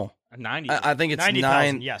no. 90. I think it's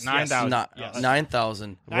 90,000. 9. Yes. 9,000. Yes.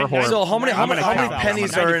 9,000. We're horrible. So how many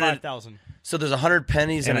pennies are in it? 95,000. So there's 100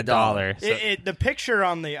 pennies and And a a dollar. dollar. The picture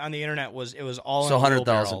on the internet was all So in a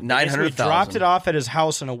 100,000. wheelbarrow. They basically 900,000. dropped it off at his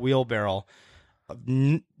house in a wheelbarrow.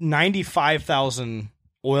 95,000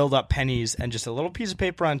 oiled up pennies and just a little piece of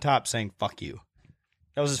paper on top saying "fuck you."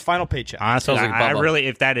 That was his final paycheck. Honestly, Sounds like I Bubba. really,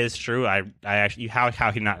 if that is true, I actually, how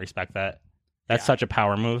can you not respect that? That's such a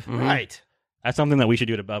power move. Right. That's something that we should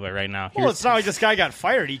do to Bubba right now. Well, it's not like this guy got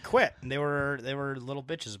fired. He quit, and they were little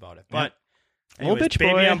bitches about it. But Little anyways, bitch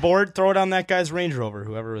baby boy. on board, throw it on that guy's Range Rover,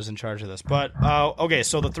 whoever was in charge of this. But okay,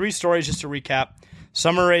 so the 3 stories, just to recap: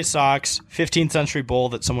 Summer Rae socks, 15th Century Bull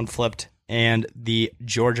that someone flipped, and the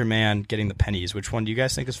Georgia Man getting the pennies. Which one do you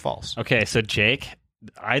guys think is false? Okay, so Jake,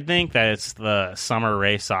 I think that it's the Summer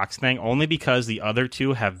Rae socks thing, only because the other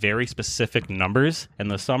two have very specific numbers, and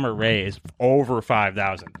the Summer Rae is over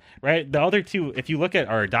 5,000, right? The other two, if you look at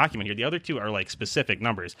our document here, the other two are like specific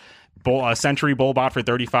numbers. Century Bull bought for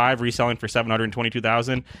 35, reselling for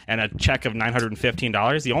 722,000, and a check of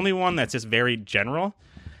 $915. The only one that's just very general.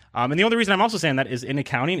 And the only reason I'm also saying that is in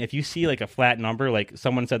accounting, if you see like a flat number, like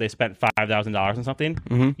someone said they spent $5,000 on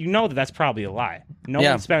something, you know that that's probably a lie. No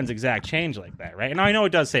one spends exact change like that, right? And I know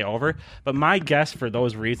it does say over, but my guess for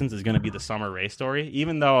those reasons is going to be the Summer Rae story,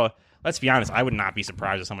 even though, let's be honest, I would not be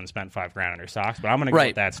surprised if someone spent $5,000 on their socks, but I'm going to go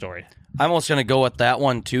with that story. I'm almost going to go with that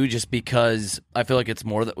one too, just because I feel like it's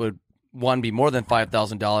more that would be more than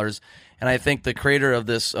 $5,000, and I think the creator of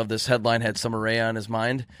this headline had Summer Rae on his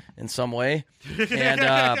mind in some way, and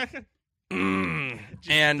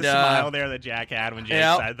The smile there that Jack had when Jake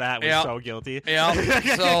said that was so guilty. Yeah.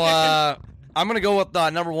 So I'm going to go with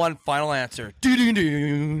number one final answer.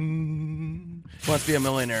 Must be a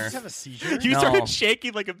millionaire. Does he have a seizure? You No. started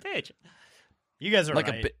shaking like a bitch. You guys are Like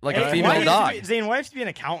right. a female dog. Zane, why have to be an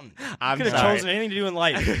accountant? I'm You could have sorry. chosen anything to do in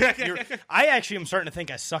life. I actually am starting to think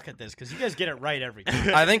I suck at this because you guys get it right every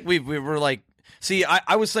time. I think we were like, see,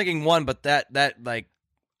 I was thinking one, but that like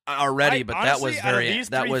already, but that was Honestly, out of very these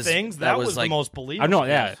that three was things, that was like the most believable. I know,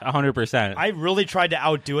 yeah, 100%. I really tried to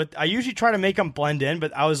outdo it. I usually try to make them blend in,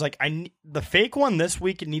 but I was like, the fake one this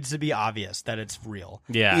week, it needs to be obvious that it's real.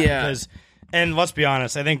 yeah. Because, and let's be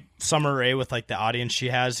honest, I think Summer Rae, with like the audience she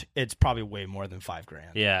has, it's probably way more than $5,000.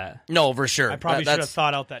 Yeah. no, for sure. I probably should have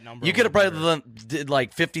thought out that number. You could have probably did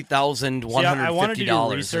like $50,150 I wanted to do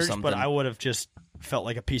or research, something. but I would have just felt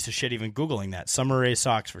like a piece of shit even Googling that. Summer Rae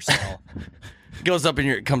socks for sale. comes up in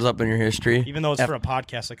your history. Even though it's for a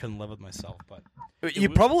podcast, I couldn't live with myself. But You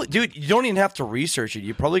probably, dude, you don't even have to research it.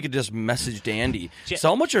 You probably could just message Dandy. So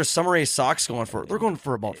how much are Summer Rae socks going for? They're going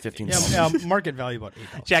for about $15. Yeah, market value about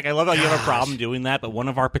 $8. Jack, I love how you have a problem doing that, but one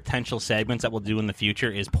of our potential segments that we'll do in the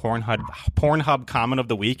future is Pornhub comment of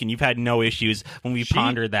the week, and you've had no issues when we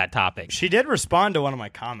pondered that topic. She did respond to one of my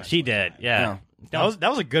comments. She did, yeah. That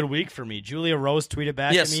was a good week for me. Julia Rose tweeted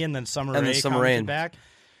back at me, and then Summer Rae commented back.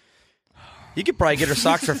 You could probably get her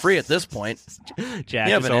socks for free at this point. Jack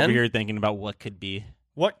is over here thinking about what could be.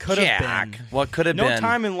 What could have been. What could have been. No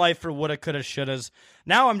time in life for woulda, coulda, shouldas.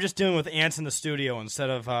 Now I'm just dealing with ants in the studio instead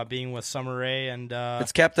of being with Summer Rae. And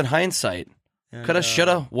it's Captain Hindsight. Coulda,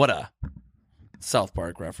 shoulda, woulda. South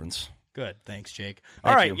Park reference. Good. Thanks, Jake.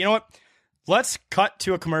 All right, you know what? Let's cut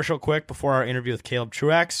to a commercial quick before our interview with Caleb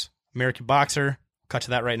Truax, American boxer. Cut to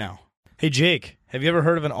that right now. Hey, Jake, have you ever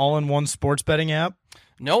heard of an all-in-one sports betting app?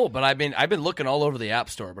 No, but I've been looking all over the App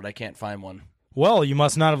Store, but I can't find one. Well, you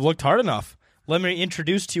must not have looked hard enough. Let me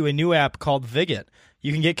introduce to you a new app called Viget.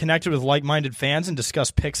 You can get connected with like-minded fans and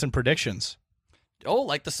discuss picks and predictions. Oh,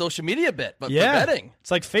 like the social media bit, but for betting.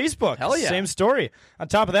 It's like Facebook. Hell yeah. Same story. On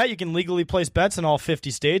top of that, you can legally place bets in all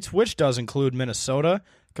 50 states, which does include Minnesota,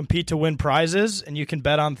 compete to win prizes, and you can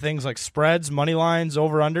bet on things like spreads, money lines,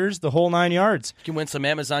 over-unders, the whole 9 yards. You can win some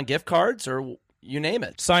Amazon gift cards or you name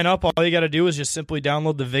it. Sign up. All you got to do is just simply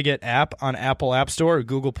download the Viget app on Apple App Store or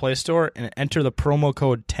Google Play Store and enter the promo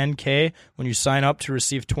code 10K when you sign up to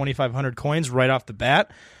receive 2,500 coins right off the bat.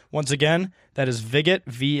 Once again, that is Viget,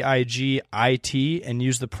 V-I-G-I-T, and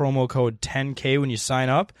use the promo code 10K when you sign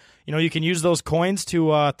up. You know, you can use those coins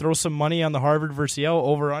to throw some money on the Harvard versus Yale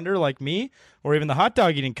over-under like me, or even the hot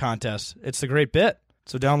dog eating contest. It's a great bit.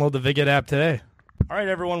 So download the Viget app today. All right,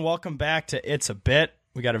 everyone, welcome back to It's a Bit.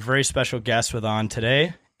 We got a very special guest with on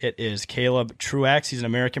today. It is Caleb Truax. He's an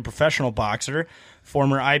American professional boxer,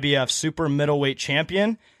 former IBF super middleweight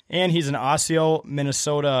champion, and he's an Osseo,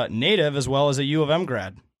 Minnesota native as well as a U of M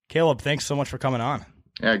grad. Caleb, thanks so much for coming on.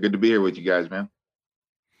 Yeah, good to be here with you guys, man.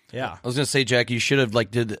 Yeah. I was going to say, Jack, you should have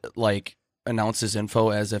announce his info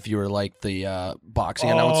as if you were like the boxing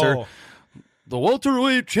announcer. The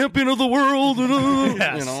welterweight champion of the world.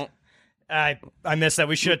 Yes. You know. I missed that.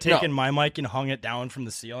 We should have taken my mic and hung it down from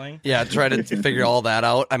the ceiling. Yeah, try to figure all that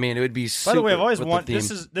out. I mean, it would be super. By the way, I've always wanted,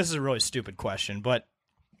 this is a really stupid question, but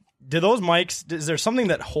do those mics, is there something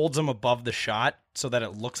that holds them above the shot so that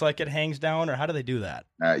it looks like it hangs down, or how do they do that?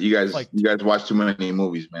 You guys watch too many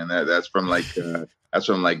movies, man. That's from like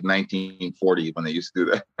 1940 when they used to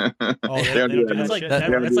do that. That's like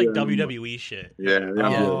WWE shit.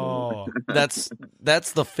 Yeah. That's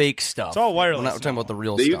the fake stuff. It's all wireless. We're not talking about the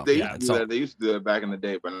real stuff. They used to do that back in the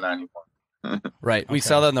day, but not anymore. Right. We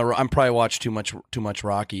saw that in I'm probably watched too much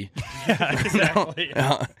Rocky. Yeah, exactly.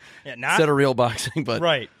 Not instead of real boxing, but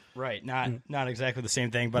right. Not exactly the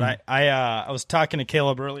same thing. But I was talking to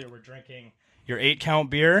Caleb earlier. We're drinking your 8-count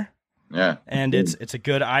beer. Yeah. And it's a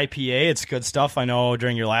good IPA. It's good stuff. I know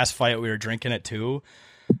during your last fight we were drinking it too.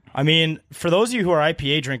 I mean, for those of you who are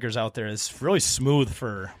IPA drinkers out there, it's really smooth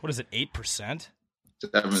for, what is it, 8%?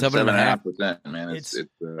 7.5%, man. It's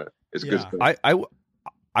good stuff.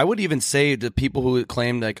 I would even say to people who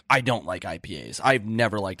claim like I don't like IPAs, I've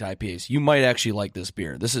never liked IPAs. You might actually like this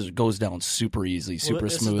beer. This goes down super easily, super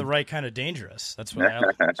smooth. This is the right kind of dangerous. That's what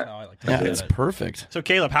that's how I like to look at it's perfect. So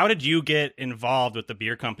Caleb, how did you get involved with the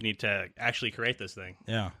beer company to actually create this thing?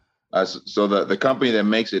 Yeah. So the company that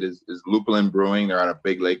makes it is Lupulin Brewing. They're out of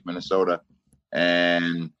Big Lake, Minnesota,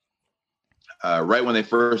 and right when they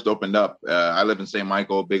first opened up, I live in St.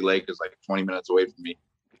 Michael. Big Lake is like 20 minutes away from me.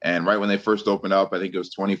 And right when they first opened up, I think it was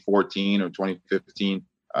 2014 or 2015,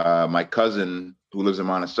 my cousin who lives in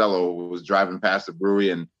Monticello was driving past the brewery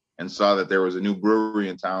and saw that there was a new brewery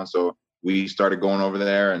in town. So we started going over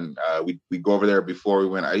there, and we go over there before we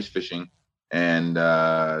went ice fishing and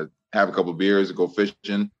have a couple of beers, go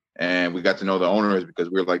fishing. And we got to know the owners because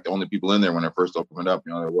we were like the only people in there when it first opened up.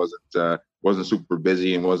 You know, it wasn't super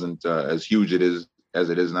busy and wasn't as huge as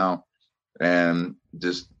it is now. And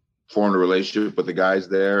just formed a relationship with the guys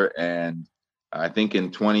there, and I think in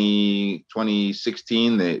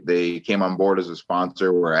 2016 they came on board as a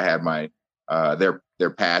sponsor, where I had my their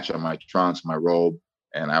patch on my trunks, my robe,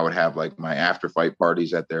 and I would have like my after fight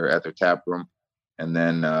parties at their tap room. And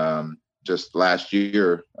then just last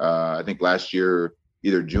year, I think last year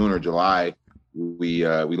either June or July, we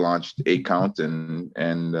launched 8 Count, and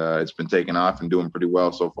it's been taking off and doing pretty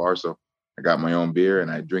well so far. So I got my own beer, and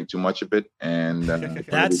I drink too much of it, and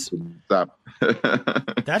That's- stop.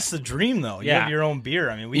 That's the dream, though. You Yeah. have your own beer.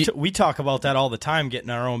 I mean, we talk about that all the time, getting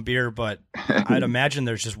our own beer, but I'd imagine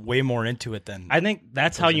there's just way more into it than. I think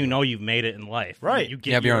that's how you know you've made it in life. Right. You You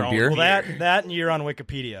get have your own beer? Well, that and you're on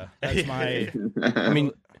Wikipedia. That's my. I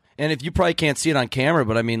mean, and if you probably can't see it on camera,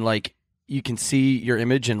 but I mean, like, you can see your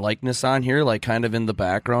image and likeness on here, like, kind of in the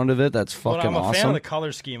background of it. That's fucking But I'm a awesome. fan of the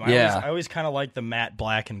color scheme. Yeah. I always kind of like the matte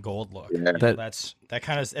black and gold look. Yeah. You know, that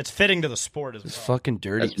kind of it's fitting to the sport as well. It's fucking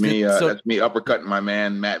dirty. That's me. So- That's me uppercutting my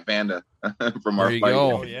man Matt Vanda from our There you fight.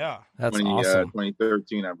 go. Oh yeah. That's awesome.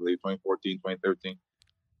 2013, I believe, 2014, 2013.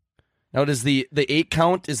 Now, does the 8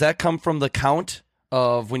 count, does that come from the count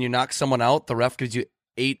of when you knock someone out, the ref gives you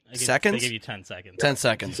 8 seconds? They give you 10 seconds. 10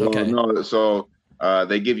 seconds, So, okay. No, so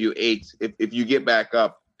they give you 8. If you get back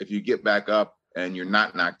up, and you're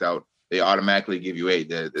not knocked out, they automatically give you 8.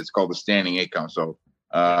 It's called the standing 8 count. So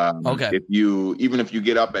Okay. even if you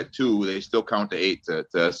get up at 2, they still count to 8 to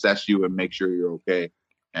assess you and make sure you're okay.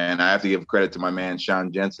 And I have to give credit to my man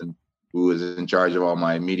Sean Jensen, who is in charge of all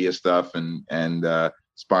my media stuff and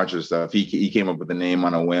sponsor stuff. He came up with the name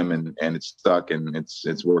on a whim, and it's stuck, and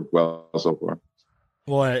it's worked well so far.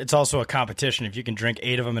 Well, it's also a competition. If you can drink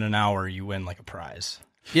 8 of them in an hour, you win like a prize.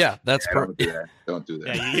 Yeah, that's Don't do that. Don't do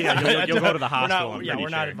that. Yeah, you'll go to the hospital. We're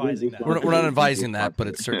not advising that. We're not advising that, but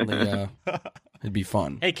it's certainly it'd be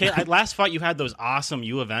fun. Hey, Kate, last fight you had those awesome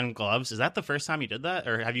U of M gloves. Is that the first time you did that,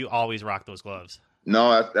 or have you always rocked those gloves?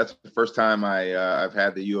 No, that's the first time I've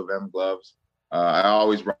had the U of M gloves. I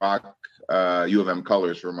always rock U of M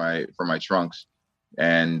colors for my trunks,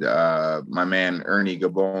 and my man Ernie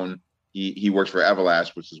Gabon, he works for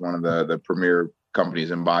Everlast, which is one of the premier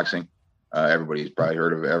companies in boxing. Everybody's probably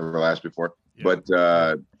heard of Everlast before, but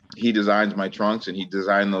he designs my trunks and he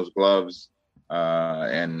designed those gloves,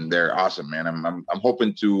 and they're awesome, man. I'm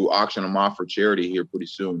hoping to auction them off for charity here pretty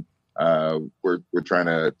soon. We're trying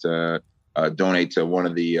to donate to one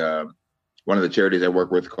of the charities I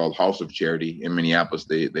work with called House of Charity in Minneapolis.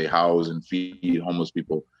 They house and feed homeless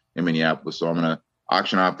people in Minneapolis. So I'm gonna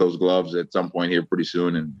auction off those gloves at some point here pretty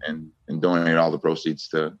soon and donate all the proceeds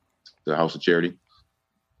to the House of Charity.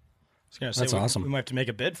 That's awesome. We might have to make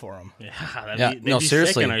a bid for them. Yeah, they'd be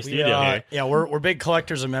seriously. sick in our studio here. Yeah, we're big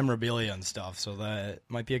collectors of memorabilia and stuff, so that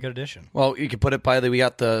might be a good addition. Well, you could put it by we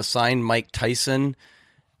got the signed Mike Tyson,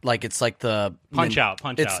 like it's like the Punch Out.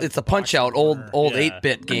 It's the Punch Out old Yeah.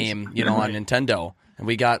 8-bit game, on Nintendo, and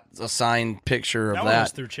we got a signed picture of That that. one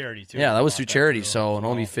was through charity too. Yeah, that was through charity, through. so it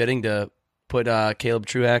only be fitting to put Caleb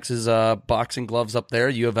Truax's boxing gloves up there.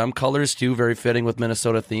 U of M colors too, very fitting with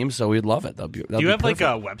Minnesota themes. So we'd love it. That'd Do be you have perfect.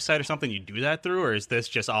 like a website or something you do that through, or is this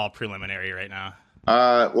just all preliminary right now?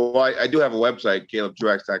 Well, I do have a website,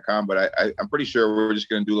 CalebTruax.com, but I'm pretty sure we're just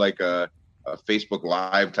going to do like a Facebook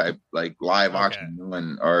Live type, like live auction,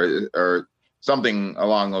 or something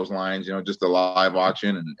along those lines. Just a live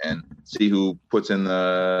auction and see who puts in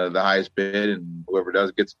the highest bid, and whoever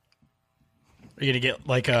does gets. Are you gonna get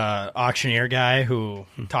like a auctioneer guy who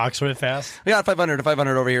talks really fast? We got 500 to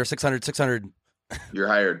 500 over here, 600. You're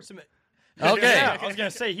hired. Okay. Yeah, I was gonna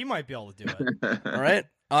say he might be able to do it. All right.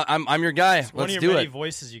 I'm your guy. One Let's of your do many it.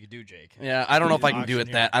 voices you could do, Jake. Yeah, I don't know if I can do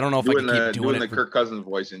it that. I don't know if I Doing can keep the, doing doing it. the Kirk Cousins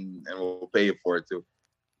voice, and we'll pay you for it too.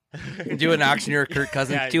 Do an auctioneer, Kirk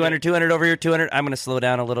Cousins. Yeah, 200 over here, 200. I'm going to slow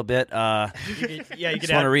down a little bit. Yeah, you could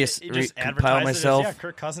Just wanna just recompile advertise myself. It as,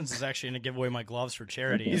 Kirk Cousins is actually going to give away my gloves for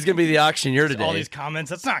charity. He's going to be the auctioneer today. All these comments.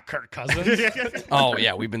 That's not Kirk Cousins. Oh,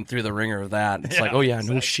 yeah, we've been through the ringer of that. It's Yeah, like, oh, yeah,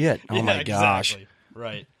 no exactly. shit. Oh, Yeah, my gosh. exactly.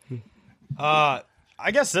 Right.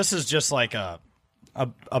 I guess this is just like a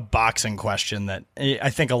boxing question that I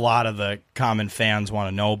think a lot of the common fans want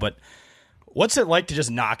to know, but what's it like to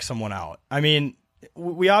just knock someone out? I mean,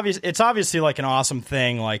 it's obviously like an awesome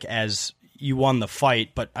thing, like as you won the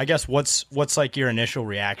fight, but I guess what's like your initial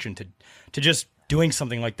reaction to just doing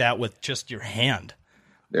something like that with just your hand?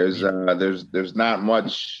 There's not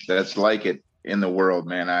much that's like it in the world,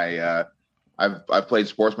 man. I've played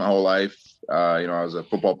sports my whole life. I was a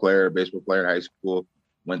football player, a baseball player in high school.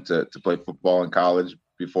 Went to play football in college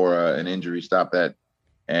before an injury stopped that.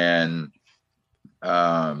 And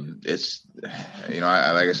it's like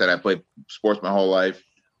I said, I played sports my whole life.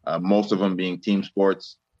 Most of them being team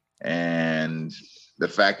sports, and the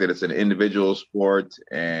fact that it's an individual sport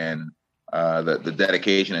and the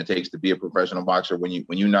dedication it takes to be a professional boxer. When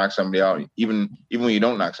you knock somebody out, even when you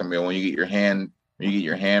don't knock somebody out, when you get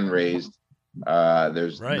your hand raised,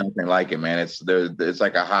 there's nothing like it, man. It's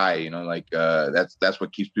like a high, that's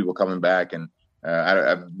what keeps people coming back. And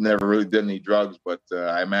I've never really done any drugs, but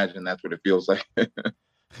I imagine that's what it feels like.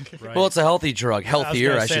 Right. Well, it's a healthy drug.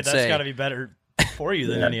 Healthier, I should That's say. got to be better for you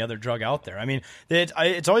than any other drug out there. I mean,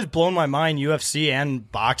 it's always blown my mind, UFC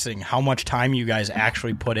and boxing, how much time you guys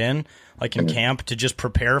actually put in, like in camp, to just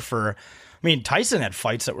prepare for. I mean, Tyson had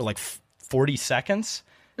fights that were like 40 seconds.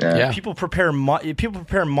 Yeah. People prepare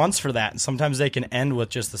months for that, and sometimes they can end with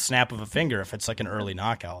just the snap of a finger if it's like an early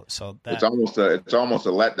knockout. So it's almost a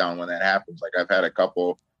letdown when that happens. Like I've had a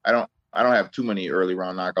couple. I don't have too many early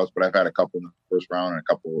round knockouts, but I've had a couple in the first round and a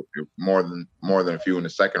couple more than a few in the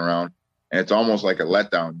second round, and it's almost like a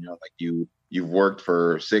letdown. You know, like you've worked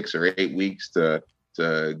for 6 or 8 weeks to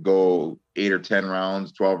go 8 or 10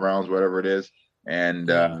 rounds, 12 rounds, whatever it is, and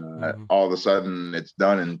all of a sudden it's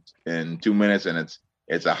done in 2 minutes, and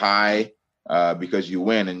it's a high because you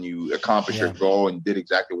win and you accomplish your goal and did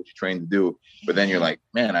exactly what you trained to do. But then you're like,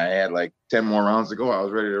 man, I had like 10 more rounds to go. I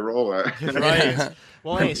was ready to roll. Right.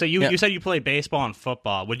 Well, hey, so you said you play baseball and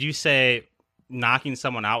football. Would you say knocking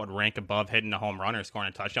someone out would rank above hitting a home run or scoring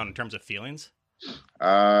a touchdown in terms of feelings?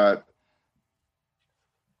 I've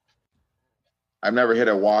never hit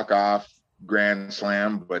a walk-off grand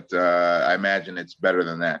slam, but I imagine it's better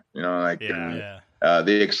than that. You know, like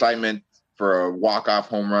the excitement for a walk-off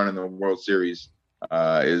home run in the World Series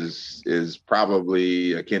is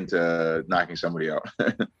probably akin to knocking somebody out.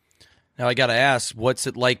 Now I got to ask, what's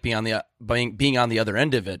it like being on the other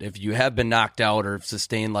end of it? If you have been knocked out or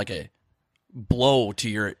sustained like a blow to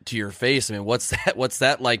your face, I mean, what's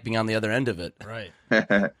that like being on the other end of it? Right.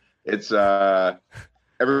 It's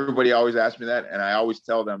everybody always asks me that, and I always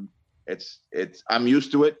tell them it's I'm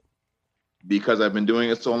used to it because I've been doing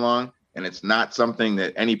it so long. And it's not something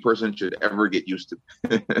that any person should ever get used to.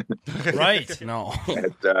 Right. No.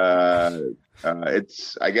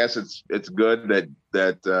 It's I guess it's good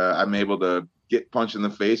that I'm able to get punched in the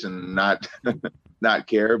face and not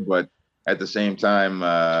care. But at the same time,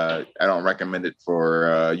 I don't recommend it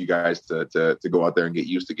for you guys to go out there and get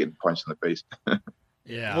used to getting punched in the face.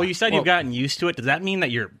 Yeah. Well, you said you've gotten used to it. Does that mean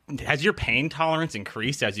that has your pain tolerance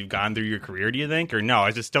increased as you've gone through your career, do you think? Or no,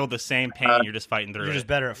 is it still the same pain, you're just fighting through it? You're just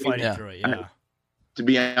better at fighting through it, yeah. To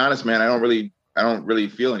be honest, man, I don't really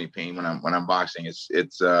feel any pain when I'm boxing.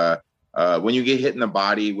 It's when you get hit in the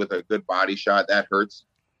body with a good body shot, that hurts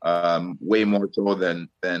way more so than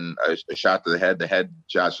a shot to the head. The head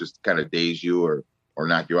shots just kind of daze you or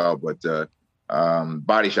knock you out. But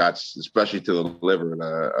body shots, especially to the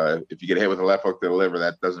liver. If you get hit with a left hook to the liver,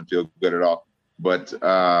 that doesn't feel good at all. But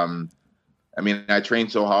I mean, I train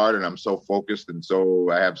so hard and I'm so focused, and so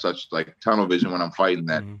I have such like tunnel vision when I'm fighting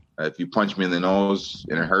that if you punch me in the nose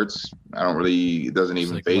and it hurts, it doesn't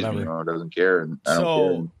even faze me. You know, it doesn't care, and I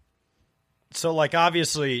don't care. So like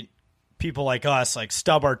obviously, people like us like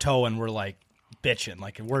stub our toe and we're like bitching,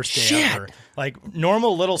 like worst day ever. Like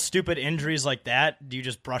normal little stupid injuries like that, do you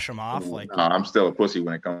just brush them off? Like, no, I'm still a pussy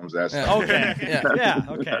when it comes to that stuff. Okay, yeah,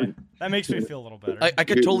 okay, that makes me feel a little better. I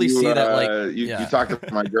could totally see that. Like, you talk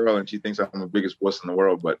to my girl and she thinks I'm the biggest wuss in the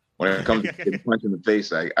world, but when it comes to getting punched in the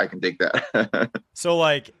face, I can take that. So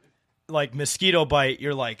like mosquito bite,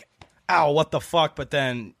 you're like, ow, what the fuck? But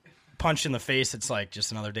then punch in the face, it's like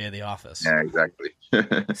just another day of the office. Yeah, exactly.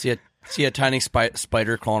 See a tiny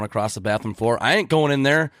spider crawling across the bathroom floor. I ain't going in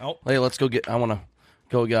there. Oh. Hey, let's go I want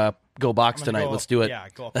to go box tonight. Let's do it. Yeah,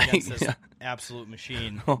 go up against this absolute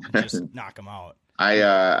machine and just knock them out.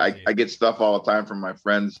 I get stuff all the time from my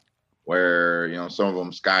friends where, you know, some of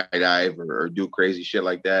them skydive or do crazy shit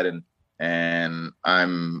like that. And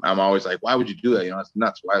I'm always like, why would you do that? You know, it's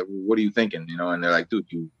nuts. What are you thinking? You know? And they're like, dude,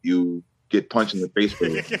 you get punched in the face for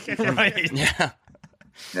it. Right. Yeah.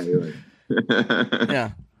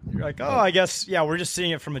 Yeah. You're like, oh, I guess, yeah, we're just seeing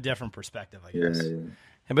it from a different perspective, I guess. Yeah.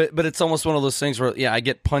 But it's almost one of those things where, I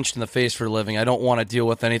get punched in the face for a living. I don't want to deal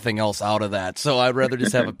with anything else out of that. So I'd rather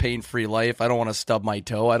just have a pain-free life. I don't want to stub my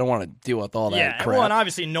toe. I don't want to deal with all that crap. Well, and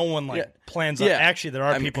obviously no one plans on actually, there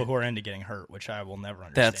are people who are into getting hurt, which I will never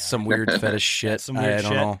understand. That's some weird fetish shit. I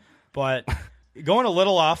don't know. But going a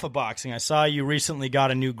little off of boxing, I saw you recently got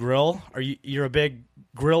a new grill. You're a big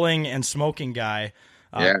grilling and smoking guy.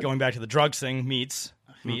 Going back to the drugs thing, meats.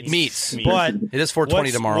 But it is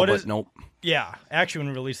 420 tomorrow, but nope. Yeah, actually, when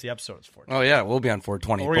we release the episode, it's 420. Oh yeah, we'll be on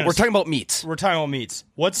 420. But we're talking about meats. We're talking about meats.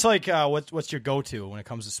 What's like? What's your go-to when it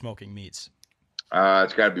comes to smoking meats?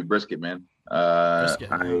 It's got to be brisket, man.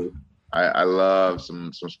 Brisket, I love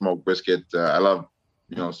some smoked brisket. I love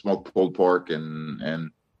smoked pulled pork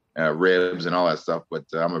and ribs and all that stuff. But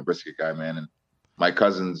I'm a brisket guy, man. And my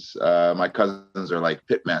cousins are like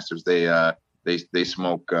pit masters. They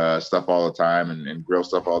smoke stuff all the time and grill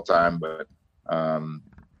stuff all the time. But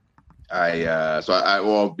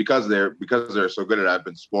because they're so good at it, I've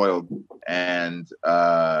been spoiled. And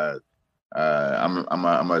I'm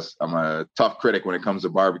a tough critic when it comes to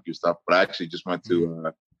barbecue stuff, but I actually just went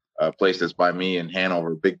to a place that's by me in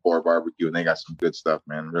Hanover, Big Boar Barbecue, and they got some good stuff,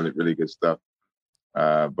 man. Really, really good stuff.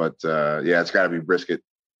 But yeah, it's got to be brisket.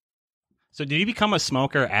 So did you become a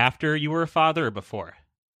smoker after you were a father or before?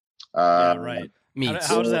 Yeah, right. Meats.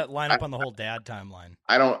 How does that line up on the whole dad timeline?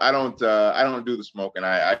 I don't do the smoking.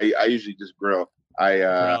 I usually just grill.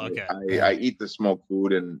 I eat the smoked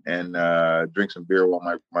food and drink some beer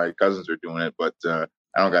while my cousins are doing it, but I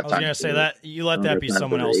don't got time. I was gonna say that you let that be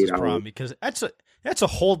someone else's problem because that's a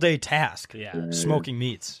whole day task. Yeah. Smoking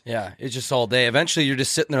meats. Yeah, it's just all day. Eventually, you're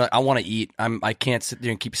just sitting there like, I want to eat. I can't sit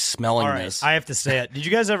there and keep smelling All right, this. I have to say it. Did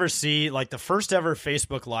you guys ever see like the first ever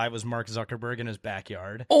Facebook Live was Mark Zuckerberg in his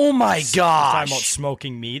backyard? Oh my Talking gosh! about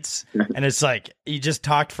smoking meats, and it's like he just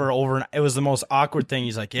talked for it was the most awkward thing.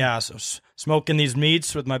 He's like, "Yeah, so smoking these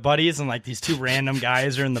meats with my buddies," and like these two random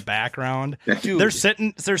guys are in the background. Dude. They're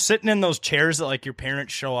sitting in those chairs that like your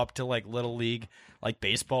parents show up to like little league like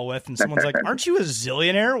baseball with, and someone's like, "Aren't you a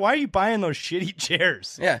zillionaire? Why are you buying those shitty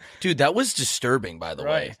chairs?" Yeah, dude, that was disturbing. By the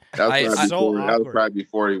way, that was awkward. probably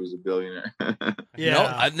before he was a billionaire.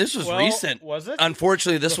 Yeah, this was recent. Was it?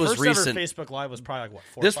 Unfortunately, this the was first recent. Ever Facebook Live was probably like what?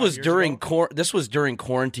 4 This or 5 was years during ago? this was during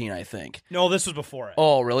quarantine, I think. No, this was before it.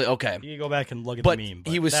 Oh, really? Okay. You can go back and look at But the meme.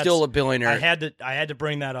 he was that's- still a billionaire. I had to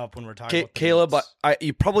bring that up when we're talking about the Caleb, meats.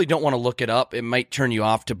 you probably don't want to look it up. It might turn you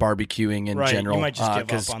off to barbecuing in Right, you general. might just give up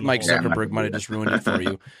Because on the Mike whole- Zuckerberg might have just ruined it for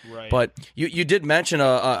you. Right. But you did mention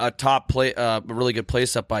a top play, a really good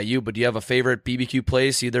place up by you. But do you have a favorite BBQ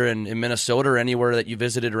place, either in Minnesota or anywhere that you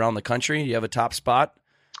visited around the country? Do you have a top spot?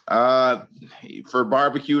 For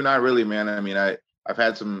barbecue, not really, man. I mean, I've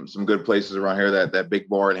had some good places around here. That Big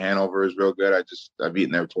Boar in Hanover is real good. I've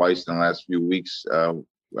eaten there twice in the last few weeks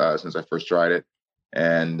since I first tried it.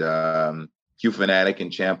 And Q Fanatic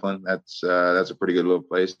in Champlin, that's a pretty good little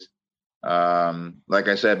place. Like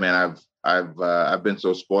I said, man, I've been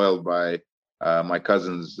so spoiled by my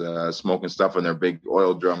cousins smoking stuff in their big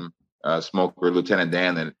oil drum smoker, Lieutenant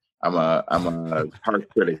Dan, that I'm a hard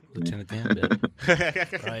critic. Lieutenant Dan.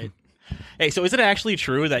 Right. Hey, so is it actually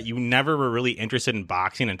true that you never were really interested in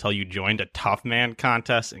boxing until you joined a Tough Man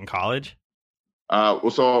contest in college?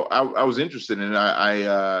 Well, so I was interested in it.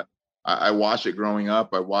 I watched it growing up.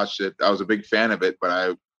 I watched it. I was a big fan of it, but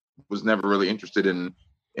I was never really interested in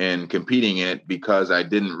competing in it because I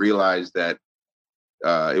didn't realize that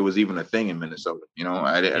it was even a thing in Minnesota. You know,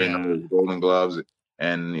 I didn't know it was Golden Gloves.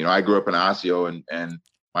 And, you know, I grew up in Osseo, and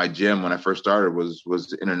my gym when I first started was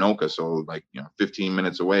in Anoka. So 15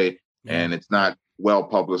 minutes away. And it's not well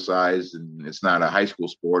publicized, and it's not a high school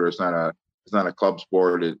sport, or it's not a club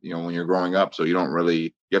sport, when you're growing up. So you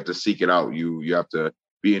have to seek it out. You have to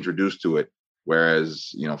be introduced to it.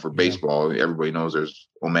 Whereas, for baseball, everybody knows there's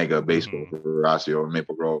Omega baseball for Osseo and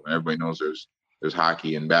Maple Grove, and everybody knows there's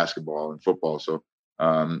hockey and basketball and football. So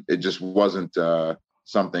it just wasn't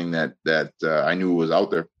something that I knew was out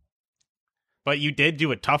there. But you did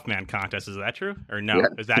do a Tough Man contest. Is that true? Or no? Yeah.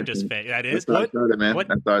 Is that just fake? That is? That's how I started, man.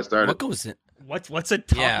 That's how I started. What goes in? What's a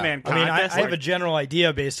Tough Man I mean, contest? I have a general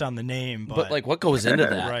idea based on the name, but like what goes into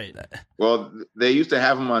that? Right. Well, they used to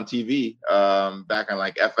have them on TV back on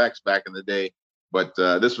like FX back in the day, but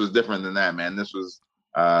this was different than that, man. This was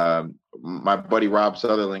my buddy Rob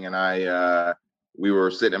Sutherling and I. We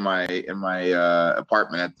were sitting in my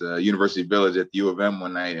apartment at the University Village at the U of M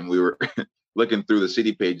one night, and we were looking through the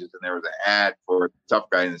city pages, and there was an ad for a tough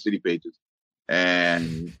guy in the city pages,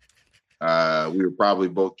 and we were probably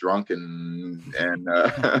both drunk and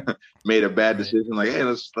made a bad decision. Like, hey,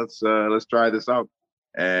 let's try this out.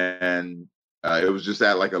 And it was just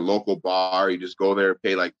at like a local bar. You just go there,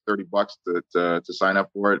 pay like $30 to sign up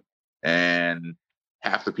for it, and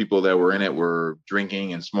half the people that were in it were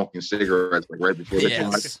drinking and smoking cigarettes like right before they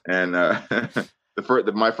fought. And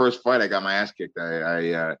my first fight, I got my ass kicked.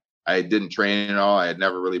 I didn't train at all. I had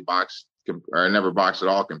never really boxed, or I never boxed at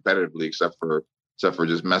all competitively, except for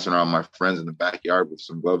just messing around with my friends in the backyard with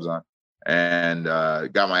some gloves on, and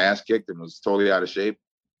got my ass kicked and was totally out of shape.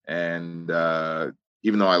 And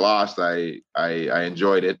even though I lost, I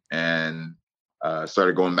enjoyed it, and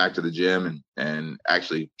started going back to the gym and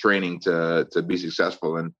actually training to be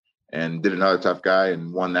successful, and did another tough guy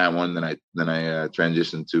and won that one. Then I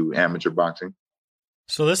transitioned to amateur boxing.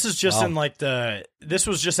 So this is just in like this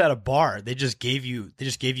was just at a bar. They just gave you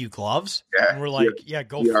gloves. Yeah, and we're like,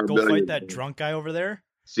 go fight that drunk guy over there.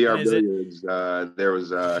 CR Billiards. There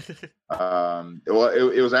was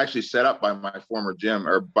it was actually set up by my former gym,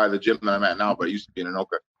 or by the gym that I'm at now, but it used to be in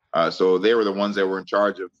Anoka. So they were the ones that were in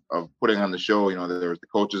charge of putting on the show. There was the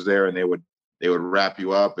coaches there, and they would wrap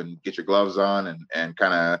you up and get your gloves on and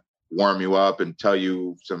kind of warm you up and tell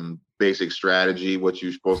you some basic strategy, what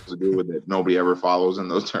you're supposed to do with it. Nobody ever follows in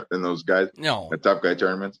those guys, No, the tough guy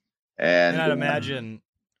tournaments. And I'd imagine,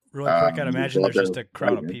 really quick, I'd imagine there's just a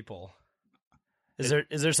crowd of people. Is there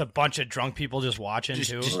just a bunch of drunk people just watching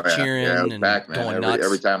too? just cheering and back, man. going nuts.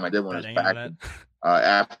 Every time I did one, Betting it was on back.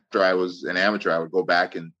 After I was an amateur, I would go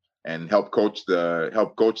back and help coach the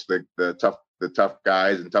tough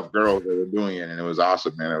guys and tough girls that were doing it, and it was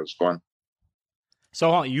awesome, man. It was fun. So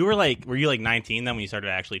were you like 19 then when you started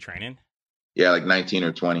actually training? Yeah, like 19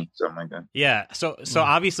 or 20, something like that. Yeah. So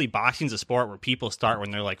obviously boxing's a sport where people start when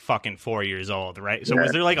they're like fucking 4 years old, right? So Yeah.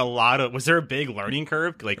 was there a big learning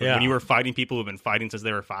curve? Like when you were fighting people who've been fighting since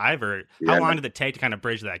they were 5, or how long did it take to kind of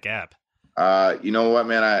bridge that gap? You know what,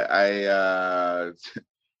 man? I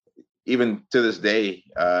even to this day,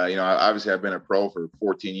 obviously I've been a pro for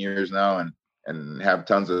 14 years now and have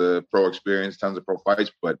tons of pro experience, tons of pro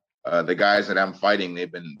fights, but the guys that I'm fighting,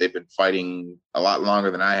 they've been fighting a lot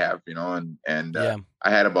longer than I have, and I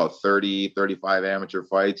had about 35 amateur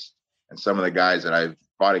fights, and some of the guys that I've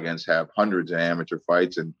fought against have hundreds of amateur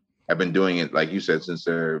fights and have been doing it, like you said, since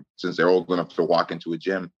they're old enough to walk into a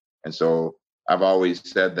gym. And so I've always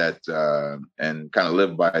said that and kind of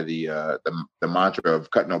live by the mantra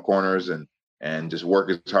of cut no corners and just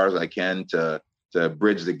work as hard as I can to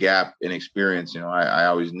bridge the gap in experience. I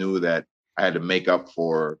always knew that I had to make up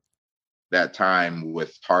for that time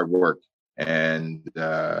with hard work, and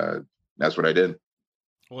that's what I did.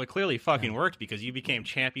 Well, it clearly fucking worked because you became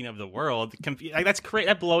champion of the world. That's great.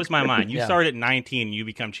 That blows my mind. You started at 19 and you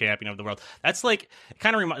become champion of the world. That's like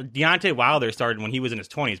kind of Deontay Wilder started when he was in his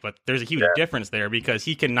 20s, but there's a huge difference there because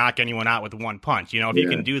he can knock anyone out with one punch. If you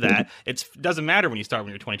can do that, it doesn't matter when you start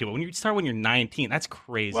when you're 22, but when you start when you're 19, that's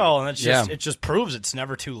crazy. Well, and it just proves it's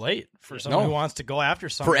never too late for someone who wants to go after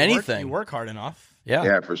something. For anything. You work hard enough.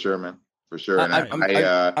 Yeah, for sure, man. For sure. And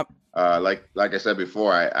like I said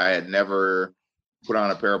before, I had never put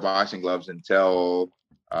on a pair of boxing gloves until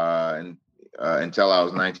I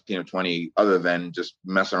was 19 or 20, other than just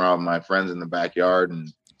messing around with my friends in the backyard and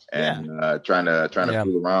trying to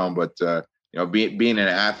fool around. But being an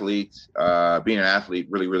athlete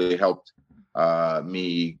really, really helped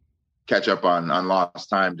me catch up on lost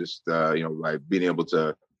time, just by being able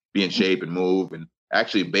to be in shape and move. And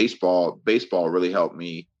actually baseball really helped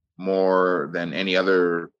me more than any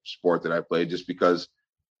other sport that I played, just because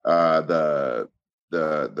the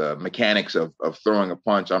mechanics of throwing a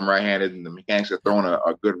punch. I'm right-handed, and the mechanics of throwing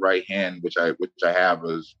a good right hand, which I have,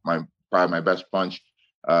 is probably my best punch.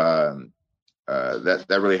 That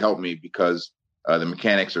really helped me because the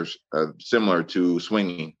mechanics are similar to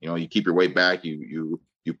swinging. You keep your weight back, you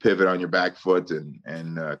pivot on your back foot and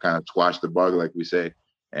kind of squash the bug, like we say.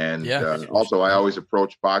 And also, I always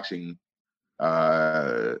approach boxing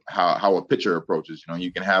how a pitcher approaches.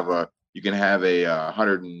 You can have a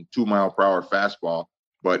 102 mile per hour fastball,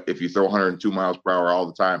 but if you throw 102 miles per hour all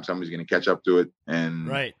the time, somebody's going to catch up to it and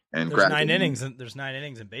there's crack 9 it. innings. There's 9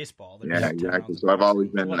 innings in baseball. Yeah, exactly. So I've always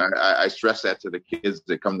been. I stress that to the kids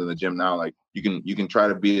that come to the gym now. Like you can try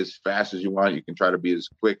to be as fast as you want. You can try to be as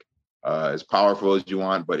quick, as powerful as you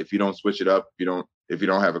want. But if you don't switch it up, if you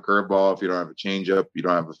don't have a curveball, if you don't have a changeup, you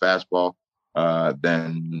don't have a fastball,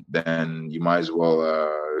 then you might as well.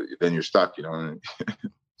 Then you're stuck.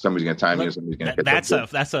 Somebody's gonna time you. Somebody's gonna.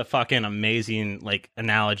 That's a fucking amazing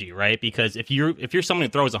analogy, right? Because if you're someone who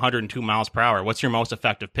throws 102 miles per hour, what's your most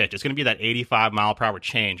effective pitch? It's gonna be that 85 mile per hour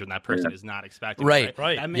change when that person is not expecting. Right.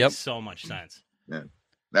 That makes so much sense. Yeah,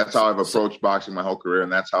 that's how I've approached boxing my whole career,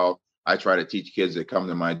 and that's how I try to teach kids that come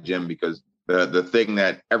to my gym, because the thing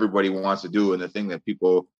that everybody wants to do, and the thing that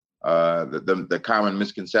people, the common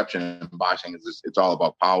misconception in boxing is it's all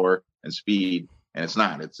about power and speed. And it's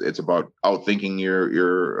not. It's about outthinking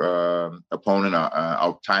your opponent,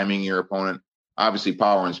 out timing your opponent. Obviously,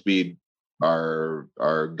 power and speed are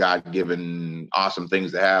God-given awesome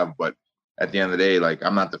things to have, but at the end of the day,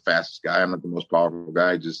 I'm not the fastest guy, I'm not the most powerful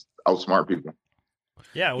guy. Just outsmart people.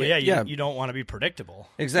 Yeah, you don't want to be predictable.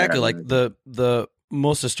 Exactly, like the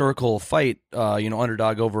most historical fight,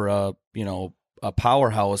 underdog over a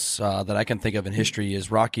powerhouse that I can think of in history is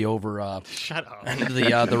Rocky over Shut up.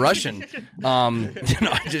 the Russian.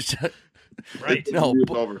 I just right. No,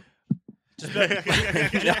 over.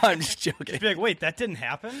 No, I'm just joking. Just be like, wait, that didn't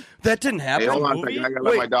happen? That didn't happen. Hey, hold on a second. I gotta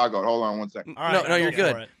let my dog out. Hold on 1 second. All right, no, you're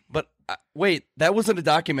good. But wait, that wasn't a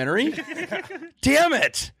documentary? Damn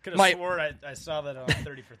it! Could have swore I saw that on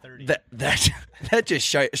 30 for 30. That just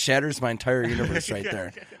shatters my entire universe right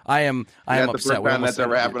there. I am upset. The first time that's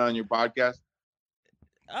ever happened on your podcast?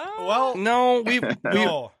 Well, no,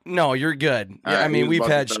 no, you're good. Right, I mean, we've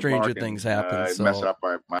had barking, stranger things happen. So messing up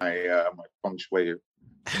my feng shui here.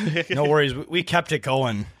 no worries. We kept it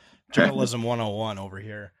going. Journalism 101 over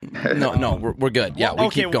here. No, we're good. Yeah, we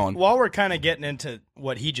keep going. While we're kind of getting into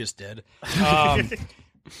what he just did,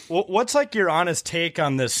 what's like your honest take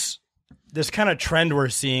on this kind of trend we're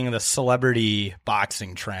seeing, the celebrity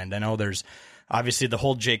boxing trend? I know there's obviously the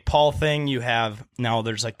whole Jake Paul thing. You have now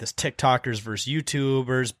there's like this TikTokers versus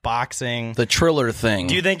YouTubers boxing. The Triller thing.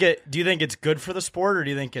 Do you think it's good for the sport, or do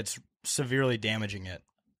you think it's severely damaging it?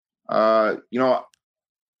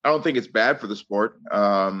 I don't think it's bad for the sport.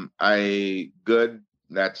 That's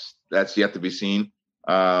yet to be seen.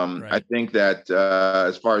 Right. I think that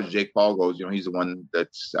as far as Jake Paul goes, he's the one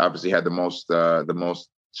that's obviously had the most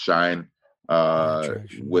shine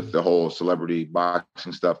with the whole celebrity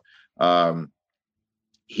boxing stuff.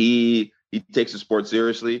 He takes the sport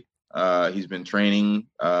seriously. He's been training.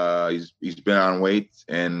 He's been on weight,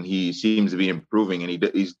 and he seems to be improving. And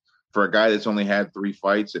he's for a guy that's only had 3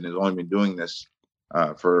 fights and has only been doing this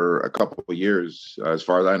for a couple of years, as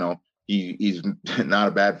far as I know. He's not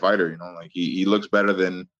a bad fighter. Like he looks better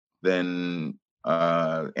than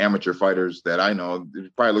amateur fighters that I know. He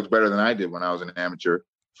probably looks better than I did when I was an amateur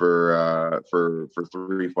for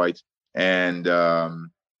 3 fights. And it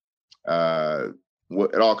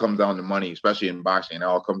all comes down to money, especially in boxing. It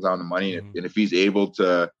all comes down to money. And if he's able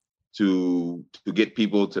to get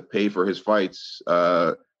people to pay for his fights,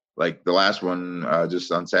 like the last one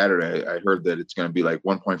just on Saturday, I heard that it's going to be like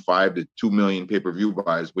 1.5 to 2 million pay-per-view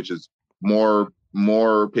buys, which is more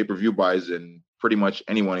pay-per-view buys than pretty much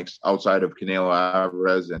anyone outside of Canelo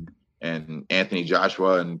Alvarez and Anthony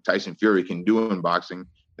Joshua and Tyson Fury can do in boxing.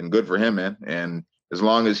 Then good for him, man. And as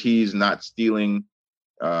long as he's not stealing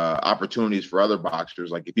opportunities for other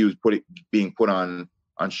boxers, like if he was being put on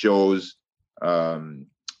shows that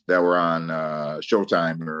were on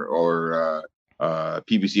Showtime or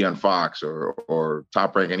PBC on Fox or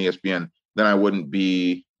Top Rank on ESPN, then I wouldn't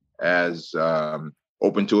be as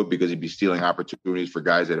open to it, because he'd be stealing opportunities for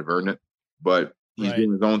guys that have earned it. But he's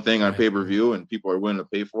doing his own thing on pay-per-view, and people are willing to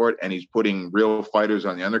pay for it, and he's putting real fighters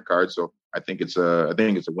on the undercard. So I think it's a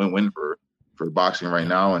win-win for boxing right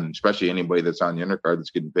now, and especially anybody that's on the undercard that's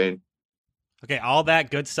getting paid. Okay, all that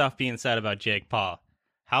good stuff being said about Jake Paul.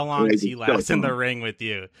 How long does he last in the ring with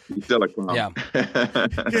you? He's still a clown. Yeah.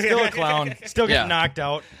 Still a clown. Still getting knocked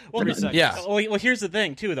out. Well, here's the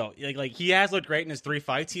thing, too, though. Like he has looked great in his 3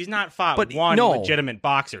 fights. He's not fought one legitimate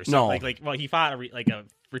boxer. So, he fought a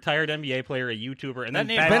retired NBA player, a YouTuber, and then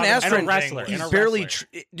Ben Askren, and a wrestler. He's barely...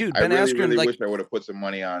 Dude, Ben Askren... I really wish I would have put some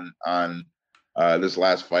money on this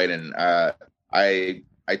last fight. And I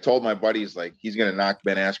told my buddies, like, he's going to knock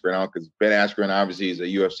Ben Askren out, because Ben Askren obviously is a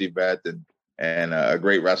UFC vet and a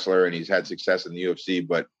great wrestler, and he's had success in the UFC,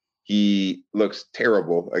 but he looks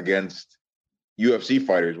terrible against UFC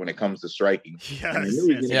fighters when it comes to striking. Yes, and I knew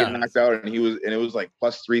he was going to get knocked out, and it was like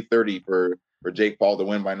plus 330 for Jake Paul to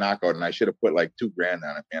win by knockout, and I should have put like $2,000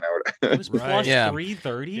 on it, man. It was plus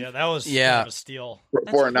 330. Yeah, that was kind of a steal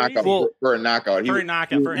for a knockout. For a knockout,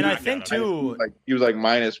 and I think too, he was like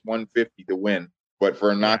minus 150 to win, but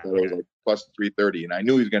for a knockout, it was like plus 330, and I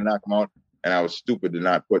knew he was going to knock him out, and I was stupid to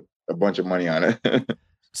not put a bunch of money on it.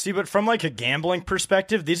 See, but from like a gambling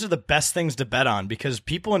perspective, these are the best things to bet on, because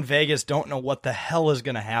people in Vegas don't know what the hell is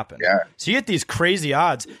going to happen. Yeah. So you get these crazy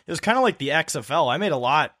odds. It was kind of like the XFL. I made a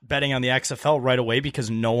lot betting on the XFL right away, because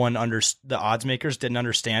the odds makers didn't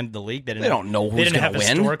understand the league. They don't know who's They didn't have win.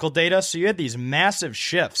 historical data. So you had these massive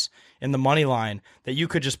shifts in the money line that you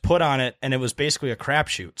could just put on it, and it was basically a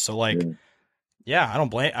crapshoot. So like, I don't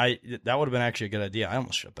blame. That would have been actually a good idea. I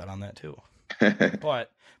almost should have bet on that too.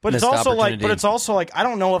 But it's also like I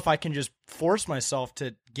don't know if I can just force myself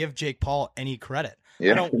to give Jake Paul any credit.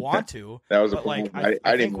 I don't want to. That was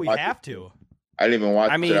I think we have to. I didn't even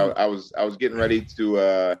watch it. I was getting ready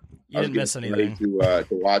to. You didn't miss anything. To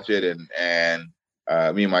watch it, and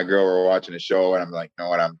me and my girl were watching the show, and I'm like, you know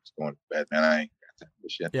what? I'm just going to bed, man. I ain't got time for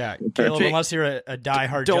this shit. Yeah, Caleb. Unless you're a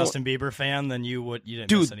diehard Justin Bieber fan, then you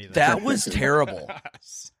didn't miss anything. That was terrible.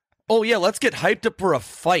 Oh yeah, let's get hyped up for a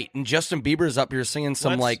fight, and Justin Bieber's up here singing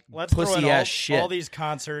some let's pussy ass shit. All these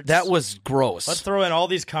concerts. That was gross. Let's throw in all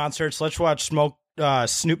these concerts. Let's watch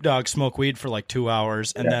Snoop Dogg smoke weed for like 2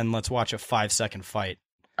 hours, and then let's watch a 5-second fight.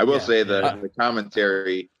 I will say the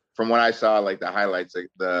commentary, from what I saw, like the highlights, like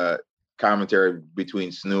the commentary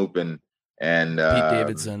between Snoop and Pete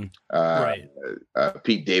Davidson,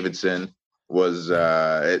 Pete Davidson was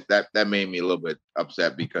that made me a little bit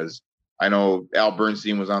upset, because I know Al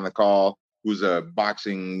Bernstein was on the call, who's a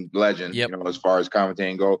boxing legend, as far as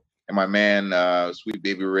commentating go. And my man, Sweet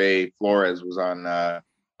Baby Ray Flores, was on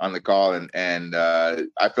the call, and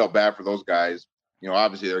I felt bad for those guys.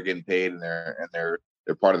 Obviously they're getting paid and they're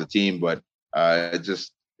part of the team, but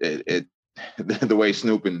the way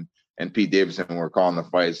Snoop and and Pete Davidson were calling the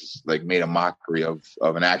fights, like made a mockery of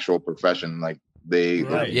an actual profession. Like they,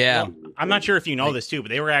 Right. Yeah. I'm not sure if you know this too, but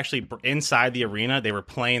they were actually inside the arena. They were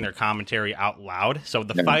playing their commentary out loud, so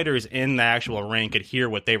the fighters in the actual ring could hear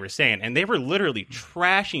what they were saying, and they were literally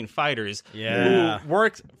trashing fighters who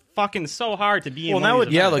worked fucking so hard to be in. Well,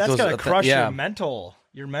 that's like those- gotta crush yeah.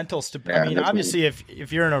 your mental stability. Yeah, I mean, definitely. obviously,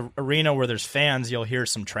 if you're in an arena where there's fans, you'll hear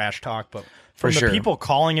some trash talk, but For from sure. the people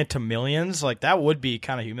calling it to millions, like that would be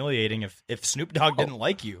kind of humiliating if Snoop Dogg didn't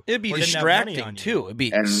like you. It'd be or didn't have money on distracting you. too. It'd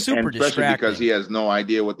be and super especially distracting. because he has no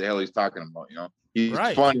idea what the hell he's talking about. You know, he's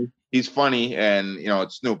Right. funny. He's funny, and you know,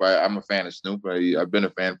 it's Snoop. I'm a fan of Snoop. I've been a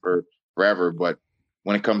fan for forever, but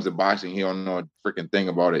when it comes to boxing, he don't know a freaking thing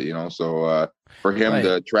about it. You know, so for him Right.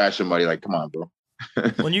 to trash somebody, like, come on, bro.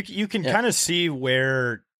 When you can Yeah. kind of see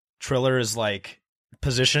where Triller is like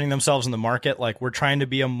positioning themselves in the market, like we're trying to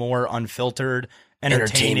be a more unfiltered,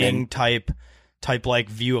 entertaining Entertainment. type like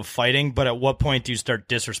view of fighting. But at what point do you start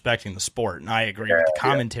disrespecting the sport? And I agree with the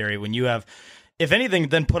commentary. When you have, if anything,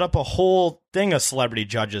 then put up a whole thing of celebrity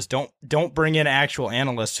judges. Don't bring in actual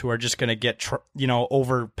analysts who are just going to get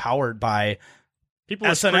overpowered by People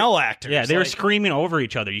were SNL actors. Yeah, they were Like, screaming over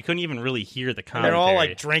each other. You couldn't even really hear the and commentary. they're all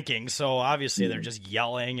like drinking, so obviously they're just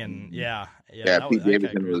yelling and Yeah, that Pete I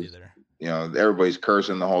Davidson agree with was- you there. You know, everybody's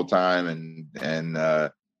cursing the whole time, and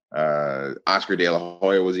Oscar De La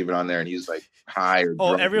Hoya was even on there, and he's like high or Oh,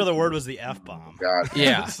 drunk. every other word was the F bomb. God.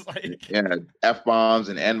 Yeah. It's like, Yeah, F bombs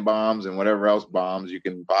and N bombs and whatever else bombs you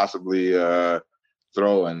can possibly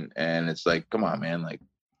throw, and it's like, come on, man, like,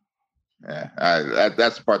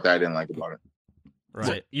 that's the part that I didn't like about it.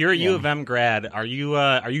 right. You're a U of M grad. Are you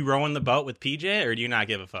rowing the boat with PJ, or do you not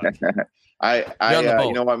give a fuck? I on the boat.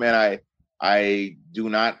 you know what, man, I do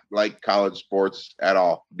not like college sports at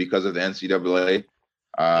all because of the NCAA.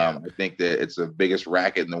 I think that it's the biggest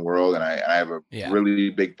racket in the world, and I have a really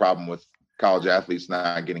big problem with college athletes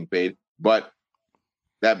not getting paid. But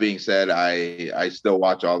that being said, I still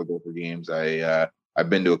watch all the Gopher games. I've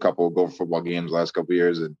been to a couple of Gopher football games the last couple of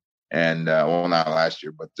years, and well, not last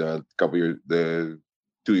year, but a couple years,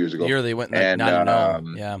 2 years ago. The year they went like And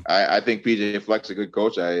 9-0. Yeah. I think PJ Fleck's a good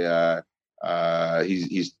coach.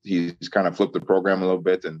 He's kind of flipped the program a little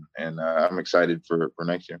bit, and I'm excited for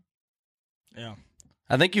next year. Yeah.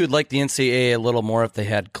 I think you would like the NCAA a little more if they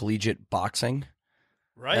had collegiate boxing.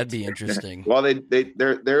 Right. That'd be interesting. Well,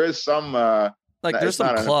 there is some Like it's there's some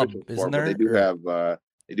not an club, official isn't sport, there? but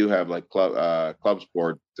they do have like club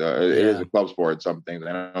sport. It is a club sport. Some things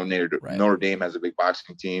I know. Notre Dame has a big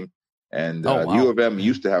boxing team, and U of M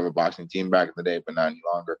used to have a boxing team back in the day, but not any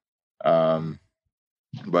longer.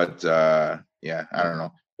 But I don't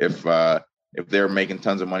know if they're making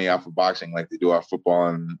tons of money off of boxing like they do off football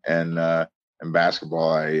and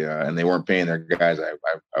basketball. And they weren't paying their guys.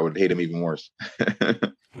 I would hate them even worse.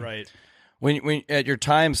 Right. When at your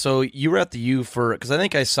time, so you were at the U because I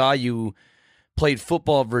think I saw you played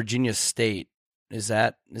football at Virginia State. Is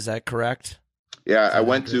that correct? Yeah, I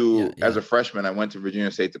went to Yeah. as a freshman. I went to Virginia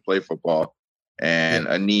State to play football, and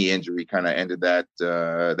a knee injury kind of ended that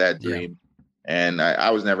dream. And I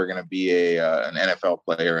was never going to be an NFL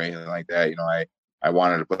player or anything like that. You know, I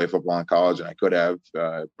wanted to play football in college, and I could have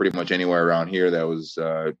pretty much anywhere around here that was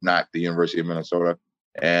not the University of Minnesota.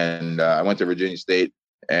 And I went to Virginia State,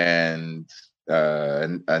 and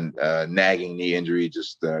a nagging knee injury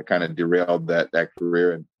just kind of derailed that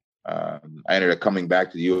career. And I ended up coming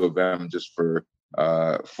back to the U of M just to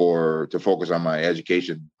focus on my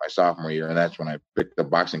education my sophomore year, and that's when I picked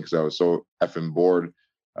up boxing because I was so effing bored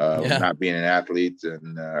with not being an athlete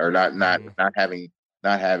and or not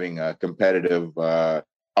having a competitive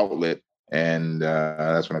outlet, and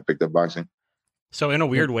that's when I picked up boxing. So in a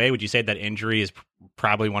weird way, would you say that injury is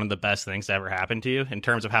probably one of the best things to ever happen to you in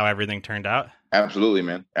terms of how everything turned out? Absolutely,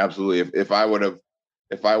 man. Absolutely. If I would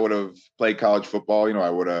have played college football, you know, I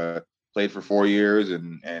would have played for 4 years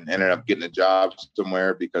and ended up getting a job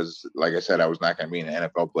somewhere because, like I said, I was not going to be an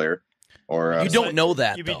NFL player. Or you don't know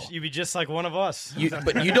that, you'd though. be just like one of us.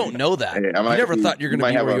 But you don't know that. Hey, You never thought you're going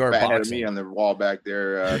to be where you are have a fat head of boxing. me on the wall back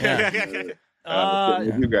there.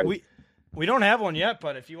 With you guys. We don't have one yet,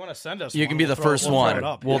 but if you want to send us, You one, can be we'll the throw- first we'll throw one. it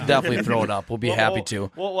up. We'll Yeah. definitely throw it up. We'll be happy to.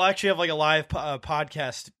 We'll actually have like a live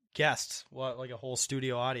podcast guest, like a whole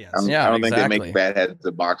studio audience. I don't think they make bad heads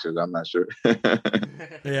to boxers. I'm not sure.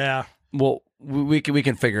 Yeah. Well, we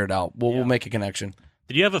can figure it out. We'll make a connection.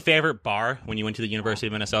 Did you have a favorite bar when you went to the University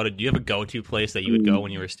of Minnesota? Do you have a go-to place that you would go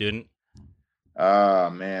when you were a student?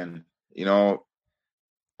 Man, you know,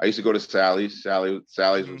 I used to go to Sally's.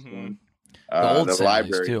 Sally's was fun. The old the Sally's,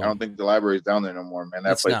 library. too. I don't think the library's down there no more, man.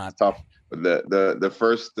 That It's place not. is tough. The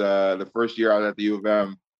first year I was at the U of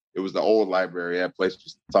M, It was the old library. That place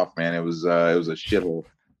was tough, man. It was a shithole,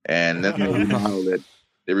 and then they remodeled it.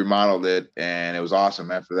 They remodeled it, and it was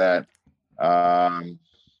awesome. After that,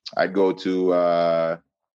 I'd go to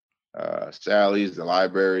Sally's, the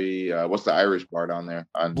library. What's the Irish bar down there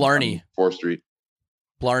on Blarney, 4th Street?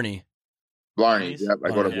 Blarney. Yep, I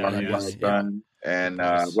go to Blarney all the time. And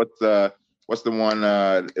what's the one?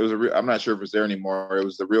 It was I'm not sure if it's there anymore. It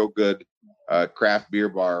was the real good craft beer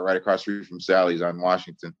bar right across the street from Sally's on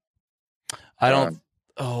Washington. I don't.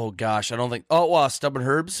 Oh gosh, I don't think. Oh, Stubborn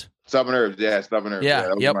Herbs. Stubborn Herbs, yeah, Stubborn Herbs.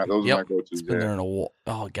 Yeah, those are my go-tos. It's been there in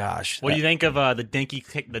oh gosh. What do you think of the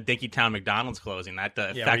Dinkytown McDonald's closing? That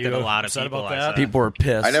affected a lot of people. People were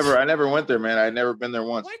pissed. I never went there, man. I'd never been there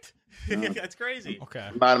once. What? That's crazy. Okay.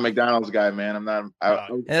 I'm not a McDonald's guy, man. I'm not.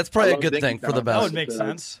 And that's probably a good thing for the best. That would make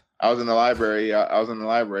sense. I was in the library. I was in the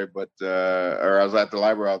library, but or I was at the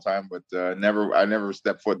library all the time, but I never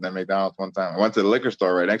stepped foot in that McDonald's one time. I went to the liquor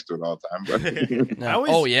store right next to it all the time. But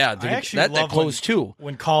oh yeah, dude, that closed too.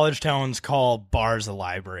 When college towns call bars a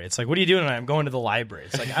library, it's like, what are you doing tonight? I'm going to the library.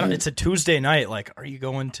 It's like, it's a Tuesday night. Like, are you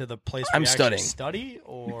going to the place where I'm you studying? Study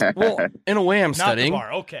or well, in a way, I'm studying. Not the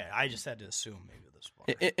bar. Okay, I just had to assume maybe this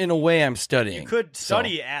bar. In a way, I'm studying. You could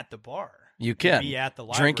study at the bar. You can be at the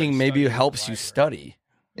library. Drinking maybe helps you study.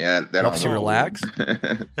 Yeah, that helps you relax.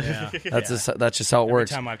 Yeah, that's just how it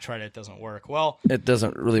works. Every time I've tried it doesn't work. Well, it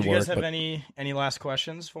doesn't really work. Do you guys have any last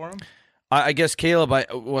questions for him? I guess Caleb,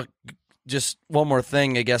 just one more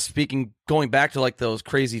thing. I guess going back to like those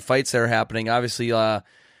crazy fights that are happening. Obviously,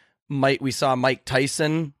 we saw Mike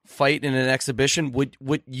Tyson fight in an exhibition.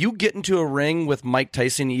 Would you get into a ring with Mike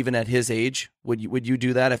Tyson even at his age? Would you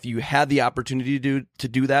do that if you had the opportunity to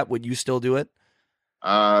do that? Would you still do it?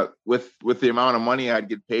 With the amount of money I'd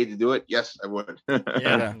get paid to do it, yes, I would.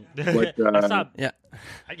 Yeah, but,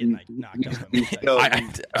 I get knocked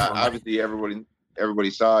out. Obviously, everybody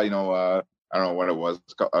saw. I don't know what it was,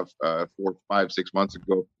 4, 5, 6 months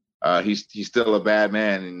ago. He's still a bad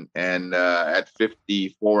man, and at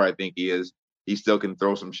 54, I think he is. He still can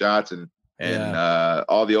throw some shots, and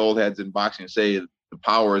all the old heads in boxing say the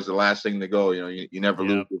power is the last thing to go. You never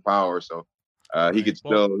lose your power, so. He could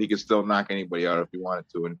still knock anybody out if he wanted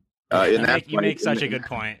to, and you make such a good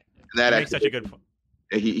point. Such a good point.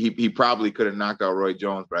 He probably could have knocked out Roy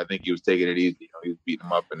Jones, but I think he was taking it easy. He was beating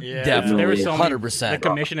him up, and definitely, there were 100%. The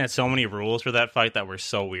commission had so many rules for that fight that were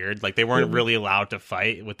so weird. Like they weren't really allowed to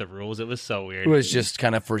fight with the rules. It was so weird. It was just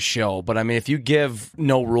kind of for show. But I mean, if you give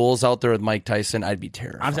no rules out there with Mike Tyson, I'd be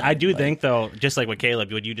terrified. I do think though, just like what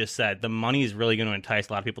you just said, the money is really going to entice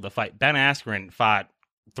a lot of people to fight. Ben Askren fought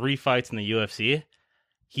 3 fights in the UFC.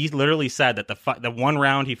 He literally said that the one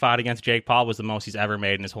round he fought against Jake Paul was the most he's ever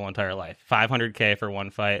made in his whole entire life. $500K for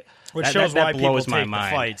one fight. Which shows why people take the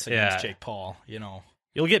mind. Fights against Jake Paul.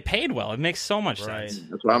 You'll get paid well. It makes so much sense.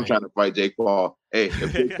 That's why I'm trying to fight Jake Paul. Hey,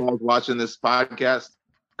 if Jake Paul's watching this podcast,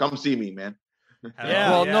 come see me, man.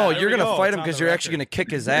 No, you're gonna fight him because you're actually gonna kick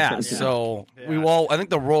his ass. So I think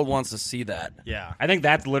the world wants to see that. Yeah, I think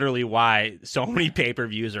that's literally why so many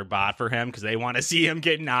pay-per-views are bought for him, because they want to see him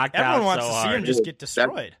get knocked out. Everyone wants to see him just get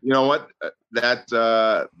destroyed. You know what? That's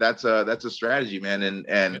a strategy, man, and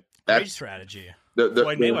great that's strategy.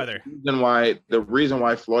 Floyd Mayweather. The reason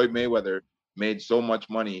why Floyd Mayweather made so much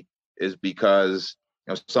money is because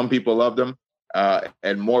some people loved him.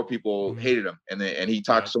 And more people hated him, and he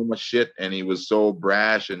talked so much shit, and he was so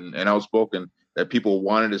brash and outspoken that people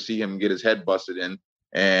wanted to see him get his head busted in.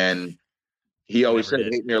 And he always said,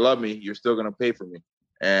 "Hate me or love me, you're still gonna pay for me."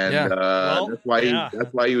 And that's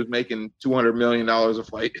why he was making $200 million a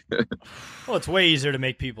fight. Well, it's way easier to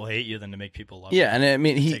make people hate you than to make people love you. Yeah, and I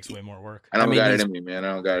mean, it takes way more work. I don't got it in me, man.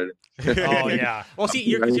 I don't got it. Oh yeah. Well, see,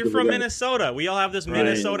 you're from Minnesota. We all have this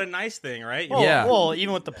Minnesota nice thing, right? Well, well,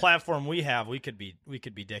 even with the platform we have, we could be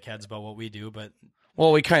dickheads about what we do, but.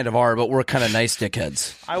 Well, we kind of are, but we're kind of nice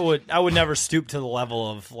dickheads. I would never stoop to the level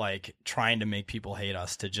of like trying to make people hate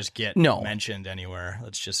us to just get mentioned anywhere.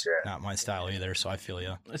 That's just not my style either. So I feel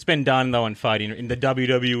you. It's been done though in fighting, in the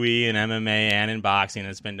WWE and MMA and in boxing.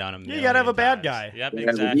 It's been done. You gotta have a bad guy. Yep,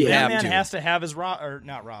 exactly. Batman has to have his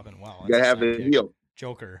not Robin. Well, you gotta have the heel.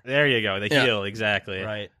 Joker. There you go. The heel, exactly.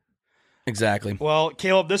 Right. Exactly. Well,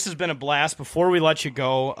 Caleb, this has been a blast. Before we let you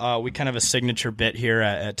go, we kind of have a signature bit here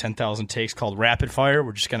at 10,000 Takes called Rapid Fire.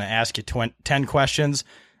 We're just going to ask you 10 questions,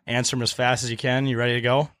 answer them as fast as you can. You ready to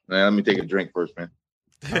go? Let me take a drink first, man.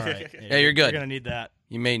 All right. Yeah, you're good. You're going to need that.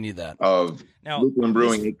 You may need that. Now, Lukeland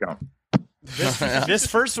Brewing 8 count. This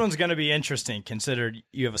first one's going to be interesting, considered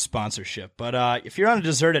you have a sponsorship. But if you're on a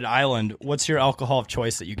deserted island, what's your alcohol of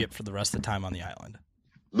choice that you get for the rest of the time on the island?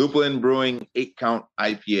 Lupulin Brewing 8-count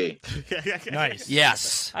IPA. Nice.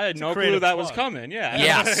 Yes. I had no creative clue that was plug. coming. Yeah.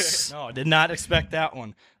 Yes. No, did not expect that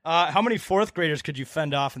one. How many fourth graders could you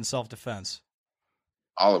fend off in self-defense?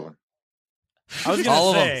 All of them. I was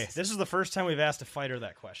All going of to them. say, this is the first time we've asked a fighter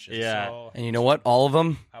that question. Yeah. So And you know what? All of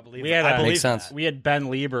them. I believe We that. had I a- believe Makes sense. that. We had Ben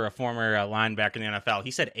Lieber, a former linebacker in the NFL.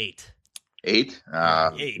 He said 8. 8?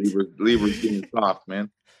 8. Lieber's getting soft, man.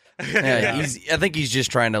 Yeah, I think he's just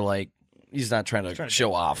trying to he's not trying to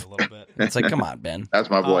show off. A little bit. It's like, come on, Ben. That's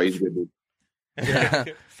my boy. He's a good dude. Yeah.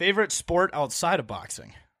 Favorite sport outside of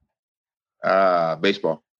boxing?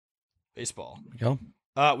 Baseball. Baseball. Go.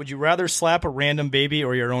 Would you rather slap a random baby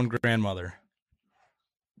or your own grandmother?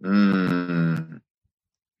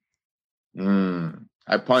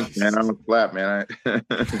 I punch, man. I'm a slap, man.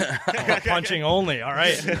 Punching only. All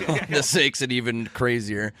right. This makes it even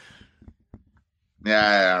crazier.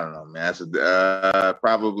 Yeah, I don't know, man. That's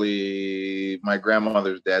probably my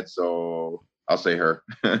grandmother's dead, so I'll say her.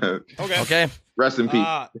 Okay. Rest in peace.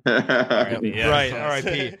 Yeah. Right.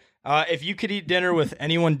 R.I.P. If you could eat dinner with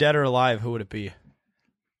anyone dead or alive, who would it be?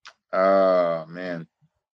 Oh, man.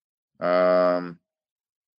 Muhammad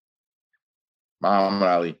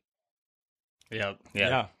Ali.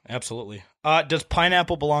 Yeah. Absolutely. Does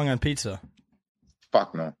pineapple belong on pizza?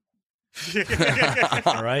 Fuck no. All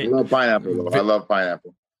I right. love pineapple, though. I love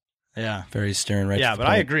pineapple. Yeah. Very stern, right? Yeah, to the but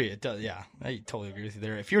I point. agree. It does. Yeah, I totally agree with you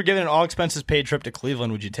there. If you were given an all expenses paid trip to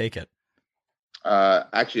Cleveland, would you take it?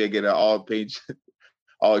 Actually, I get an all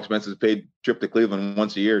expenses paid trip to Cleveland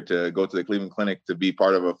once a year to go to the Cleveland Clinic to be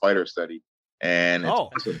part of a fighter study. And it's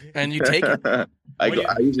awesome. And you take it. I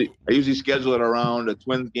usually schedule it around a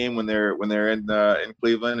Twins game when they're in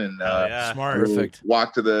Cleveland, and Smart. we'll Perfect.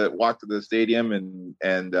 walk to the stadium and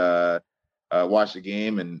watch the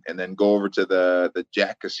game, and then go over to the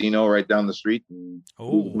Jack Casino right down the street and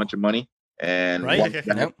lose a bunch of money and Right. walk back,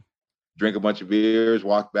 Yep. drink a bunch of beers,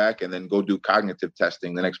 walk back, and then go do cognitive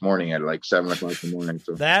testing the next morning at like 7:00 in the morning.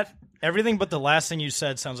 So That everything but the last thing you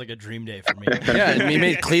said sounds like a dream day for me. Yeah, you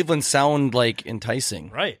made Cleveland sound like enticing.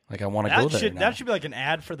 Right. Like I want to go there. Should now. that should be like an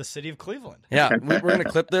ad for the city of Cleveland. Yeah, we're going to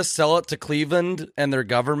clip this, sell it to Cleveland and their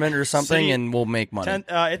government or something, City- and we'll make money.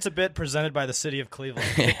 It's a bit presented by the city of Cleveland.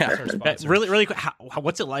 That's our sponsor. Really quick,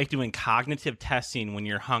 what's it like doing cognitive testing when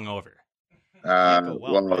you're hungover? well,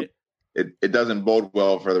 well, right? it doesn't bode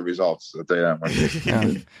well for the results. I'll tell you that much.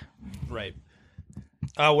 Yeah. Right.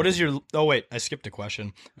 What is your? Oh wait, I skipped a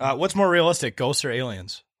question. What's more realistic, ghosts or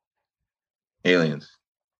aliens? Aliens.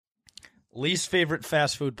 Least favorite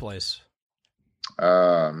fast food place?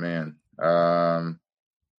 Man.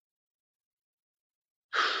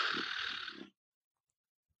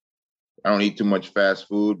 I don't eat too much fast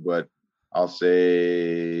food, but I'll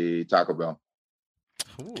say Taco Bell.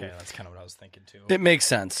 Okay, that's kind of what I was thinking too. It makes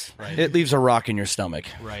sense. Right. It leaves a rock in your stomach.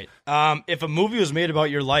 Right. If a movie was made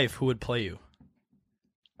about your life, who would play you?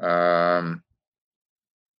 I've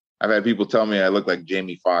had people tell me I look like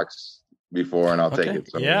Jamie Foxx before, and I'll take Okay.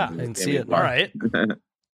 it. So, Yeah, I can see Jamie it. Foxx. All right.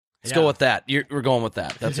 Let's go with that. We're going with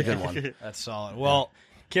that. That's a good one. That's solid. Well,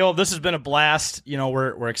 Caleb, this has been a blast. You know,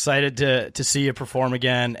 we're excited to see you perform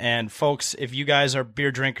again. And folks, if you guys are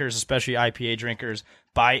beer drinkers, especially IPA drinkers,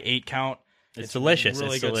 buy 8-count. It's delicious.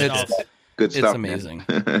 Really It's good delicious. stuff. Good It's stuff. amazing.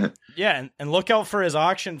 Man. Yeah, and look out for his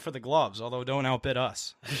auction for the gloves, although don't outbid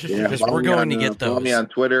us. Yeah, Because follow we're me going on, to get follow me those. on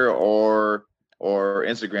Twitter or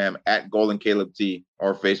Instagram at Golden Caleb T,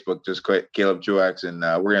 or Facebook, just Caleb Truax, and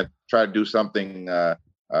we're gonna try to do something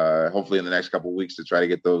hopefully in the next couple of weeks to try to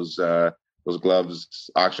get those gloves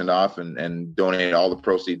auctioned off and donate all the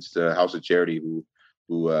proceeds to House of Charity,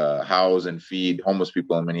 who house and feed homeless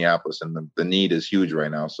people in Minneapolis, and the need is huge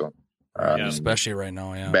right now. So Especially right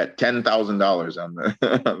now, yeah. bet $10,000 on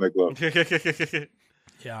the glove.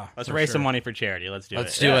 Yeah. Let's for raise sure. some money for charity. Let's do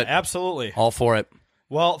Let's it. do Yeah, it. absolutely. All for it.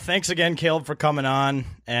 Well, thanks again, Caleb, for coming on.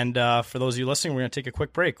 And for those of you listening, we're going to take a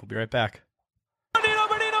quick break. We'll be right back. Bonino,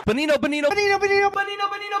 Bonino, Bonino, Bonino, Bonino, Bonino,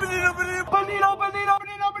 Bonino,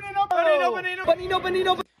 Bonino, Bonino,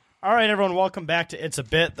 Bonino. All right, everyone, welcome back to It's a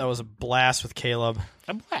Bit. That was a blast with Caleb.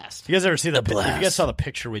 A blast. If you guys ever see A if you blast. guys saw the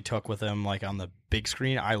picture we took with him, like on the big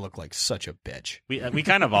screen, I look like such a bitch. We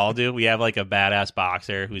kind of all do. We have like a badass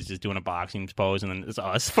boxer who's just doing a boxing pose, and then it's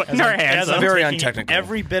us putting our hands As up. I'm Very taking untechnical.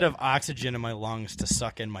 every bit of oxygen in my lungs to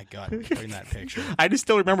suck in my gut during that picture. I just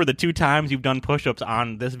still remember the 2 times you've done push-ups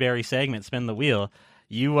on this very segment, Spin the Wheel.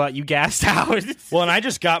 You gassed out. Well, and I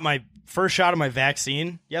just got my first shot of my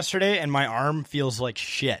vaccine yesterday, and my arm feels like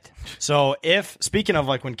shit. So speaking of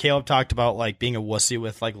like when Caleb talked about like being a wussy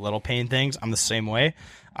with like little pain things, I'm the same way.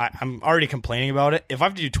 I'm already complaining about it. If I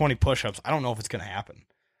have to do 20 push-ups, I don't know if it's going to happen.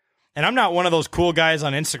 And I'm not one of those cool guys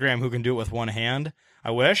on Instagram who can do it with one hand.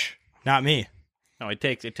 I wish. Not me. No, it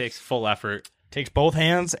takes full effort. Takes both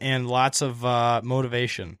hands and lots of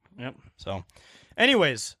motivation. Yep. So,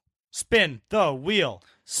 anyways, spin the wheel.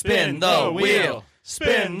 Spin the wheel.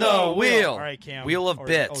 Spin the wheel. All right, Cam. Wheel of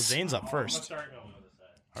bits. Oh, Zane's up first.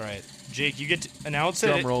 All right, Jake, you get to announce it.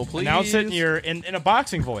 Drum roll, please. Announce it in a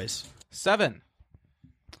boxing voice. 7.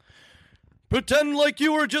 Pretend like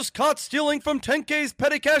you were just caught stealing from 10K's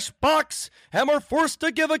petty cash box and were forced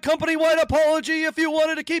to give a company-wide apology if you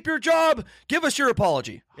wanted to keep your job. Give us your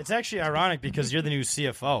apology. It's actually ironic because you're the new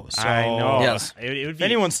CFO. So I know. Yes. It would if be,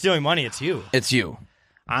 anyone's stealing money, it's you. It's you.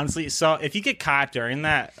 honestly. So if you get caught during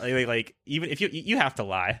that, like even if you have to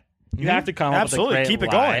lie. You have to come Absolutely. up with a great Keep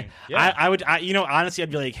it lie. going. Yeah. I would, honestly, I'd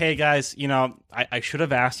be like, hey, guys, I should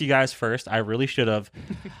have asked you guys first. I really should have.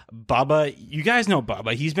 Bubba, you guys know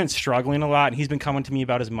Bubba. He's been struggling a lot, and he's been coming to me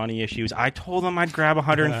about his money issues. I told him I'd grab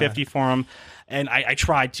 150 for him, and I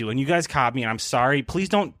tried to, and you guys caught me, and I'm sorry. Please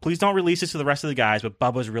don't release this to the rest of the guys, but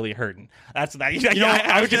Bubba's really hurting. That's that.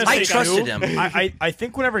 I trusted him. I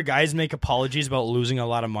think whenever guys make apologies about losing a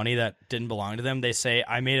lot of money that didn't belong to them, they say,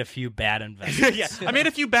 I made a few bad investments. Yeah, I made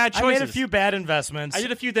a few bad choices. I made a few bad investments. I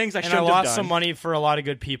did a few things I and shouldn't I have lost done. some money for a lot of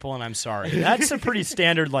good people, and I'm sorry. That's a pretty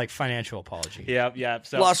standard financial apology. Yeah.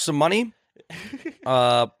 So Lost some money.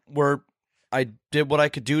 Where I did what I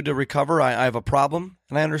could do to recover. I have a problem,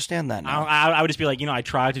 and I understand that now. I would just be like, I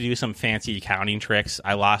tried to do some fancy accounting tricks.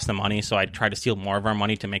 I lost the money, so I tried to steal more of our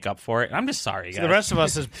money to make up for it. And I'm just sorry, guys. So the rest of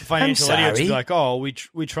us as financial I'm idiots sorry. be like, oh, we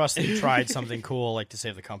trust that you tried something cool to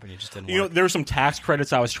save the company. It just didn't work. There were some tax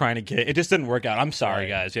credits I was trying to get. It just didn't work out. I'm sorry,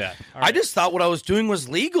 guys. Yeah. I just thought what I was doing was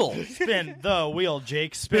legal. Spin the wheel,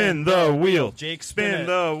 Jake. Spin the wheel. Jake. Spin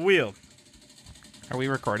the wheel. Are we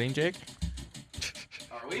recording, Jake?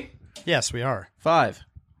 Are we? Yes, we are. 5.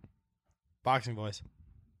 Boxing voice.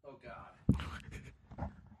 Oh, God.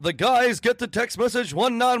 The guys get the text message,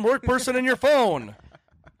 one non-work person in your phone.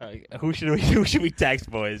 Who should we text,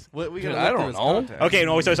 boys? We Dude, gotta I look don't through his know. contact. Okay,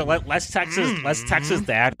 no. So let's text his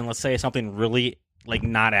dad and let's say something really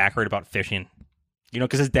not accurate about fishing.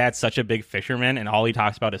 Because his dad's such a big fisherman and all he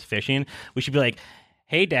talks about is fishing. We should be like,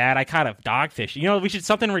 "Hey, Dad, I caught a dogfish." We should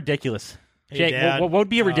something ridiculous. Hey, Jake, Dad, what would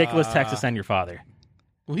be a ridiculous text to send your father?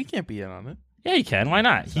 Well, he can't be in on it. Yeah, you can. Why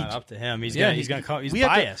not? It's not up to him. He's we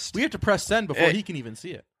biased. We have to press send before he can even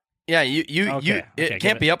see it. Yeah, Okay, it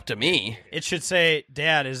can't be up to me. It should say,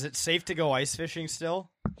 Dad, is it safe to go ice fishing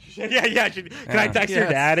still? Yeah. Can I text your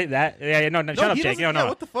dad? No, shut up, he Jake. doesn't- No. yeah,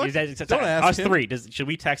 what the fuck? Don't ask us him. three. Should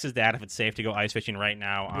we text his dad if it's safe to go ice fishing right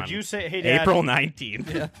now on Would you say, hey, Dad, April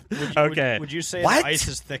 19th? Okay. Would you say What? the ice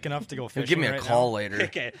is thick enough to go fishing? Give me a right call now? later.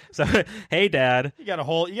 Okay. So, hey, Dad, You got a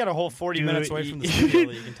whole 40 Do minutes away from the studio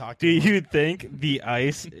that you can talk to. do him. you think the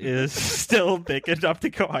ice is still thick enough to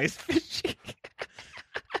go ice fishing?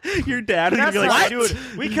 Your dad is gonna That's be like, not-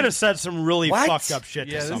 dude, we could have said some really What? fucked up shit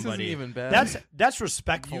Yeah, to this somebody. isn't even bad. That's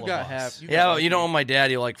respectful You of got us. half. Yeah, you know my dad,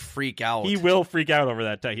 he'll freak out. he will freak out over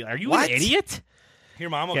that. Are you What? an idiot? Your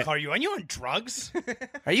mom will Yeah. call you, are you on drugs?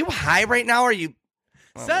 Are you high right now? Or are you?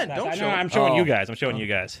 Send. Don't No, show. I'm showing Oh. you guys. I'm showing you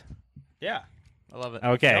guys. Yeah. I love it.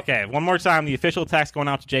 Okay. One more time. The official text going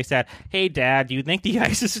out to Jake's dad. Hey, Dad, do you think the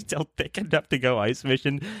ice is still thick enough to go ice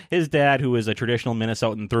fishing? His dad, who is a traditional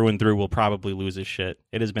Minnesotan through and through, will probably lose his shit.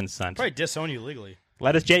 It has been sent. Probably disown you legally.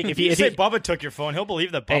 Let us, Jake, if You he say Bubba took your phone, he'll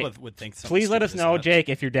believe that Hey, Bubba would think something please let us stupid know, as that. Jake,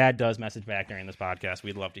 if your dad does message back during this podcast.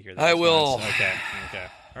 We'd love to hear that. I will. response. Okay.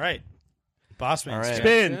 All right. Boss man. All right.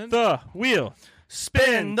 Spin the wheel.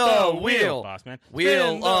 Spin the wheel. Boss man. Wheel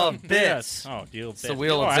Spin the of bits. Oh, deal of bits. the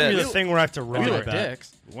wheel of I That'd be really- the thing where I have to run Wheel it of back.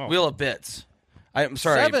 dicks. Whoa. Wheel of bits. I'm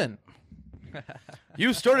sorry. 7.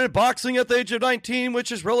 You started boxing at the age of 19,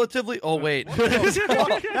 which is relatively. Oh wait.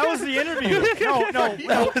 That was the interview. No.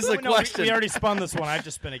 That was the question. We already spun this one. I have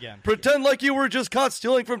to spin again. Pretend like you were just caught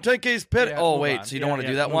stealing from 10K's pit. Yeah, oh move wait, on. so you don't want to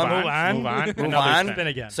do Yeah, that move one? on. Move on. Move on. Move Another on. spin. Spin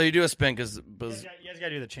again. So you do a spin because You guys got to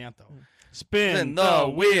do the chant, though. Spin the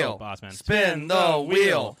wheel. Boss man. Spin the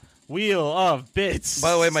wheel. Wheel of bits.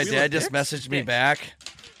 By the way, my Wheel dad of just dicks? messaged me back.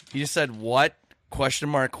 He just said, "What?" Question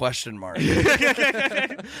mark. Oh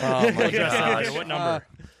my gosh. What number?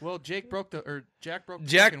 Well, Jack broke the Jack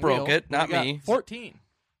fucking broke wheel. it, not We got me. 14.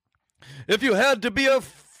 If you had to be a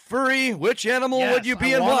furry, which animal would you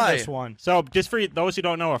be I and wanted why? This one. So, just for those who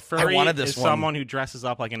don't know, a furry wanted this is one. someone who dresses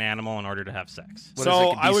up like an animal in order to have sex. What is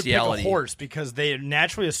So it, I would pick a bestiality? horse because they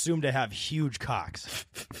naturally assume to have huge cocks.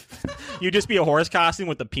 You just be a horse costume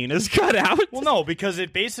with the penis cut out. Well, no, because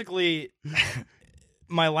it basically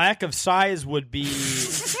my lack of size would be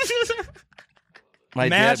My dad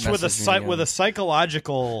matched with messaged me with a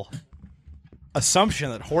psychological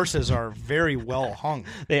assumption that horses are very well hung.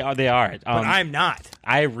 They are. But I'm not.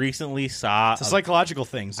 I recently saw It's a psychological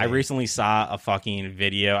thing. I recently saw a fucking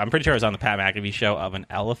video. I'm pretty sure it was on the Pat McAfee show of an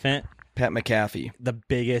elephant. Pat McAfee.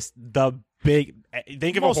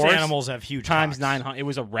 Think of Most a horse. animals have huge times cocks. 900. It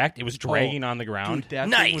was erect. It was dragging on the ground. Dude, that thing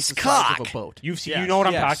Nice was the cock. size of a boat. You've seen. Yes. You know what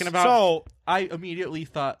I'm Yes. talking about. So I immediately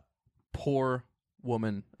thought, poor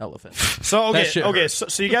woman elephant. So That shit hurt.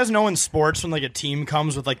 so you guys know in sports when like a team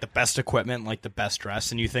comes with like the best equipment, like the best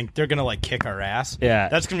dress, and you think they're gonna like kick our ass. Yeah.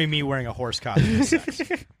 That's gonna be me wearing a horse costume.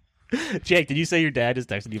 Jake, did you say your dad just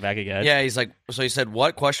texted you back again? Yeah, he's like, so he said,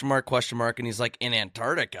 what? Question mark, and he's like, in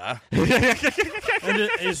Antarctica.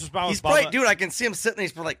 He's probably, dude, I can see him sitting there,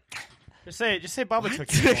 he's probably like, just say Bubba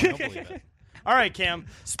took your phone. Don't believe it. All right, Cam,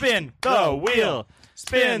 spin The wheel.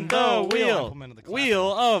 Spin the wheel. Implement of the clap.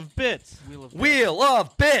 Wheel of bits. Wheel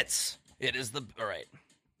of Bits. It is the, all right.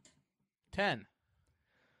 10.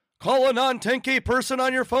 Call a non-10K person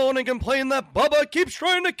on your phone and complain that Bubba keeps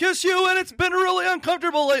trying to kiss you and it's been really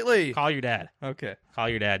uncomfortable lately. Call your dad. Okay. Call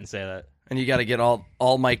your dad and say that. And you got to get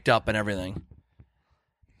all mic'd up and everything.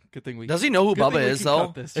 Good thing we. Does he know who good thing Bubba we is, can though?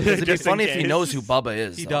 cut this. Because it'd be Just in funny if he case. knows who Bubba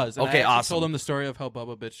is. He though. does. And Okay, I awesome. told him the story of how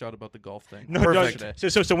Bubba bitched out about the golf thing. Perfect.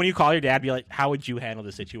 So when you call your dad, be like, "How would you handle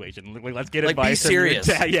the situation? Like, let's get Like, be advice." from your serious.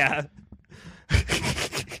 dad." Yeah.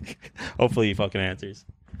 Hopefully, he fucking answers.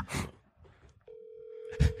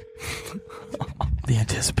 The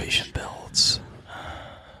anticipation builds.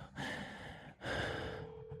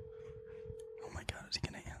 Oh my God, is he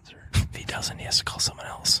gonna answer? If he doesn't, he has to call someone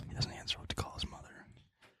else. He doesn't answer. What to call his mother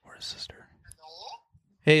or his sister?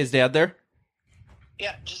 Hey, is Dad there?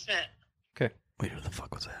 Yeah, just a minute. Okay. Wait, who the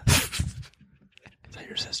fuck was that? Is that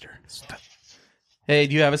your sister? Hey,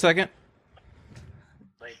 do you have a second?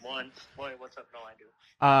 Like one. Boy, what's up? No, I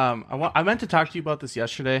do. I meant to talk to you about this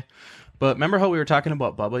yesterday, but remember how we were talking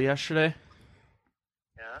about Bubba yesterday?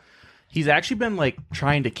 Yeah. He's actually been like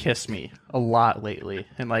trying to kiss me a lot lately,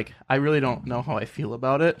 and like I really don't know how I feel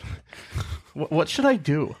about it. What should I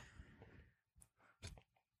do?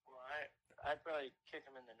 Well, I'd probably kick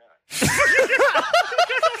him in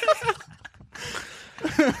the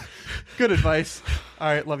nuts. Good advice. All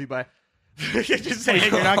right, love you. Bye. Just Wait,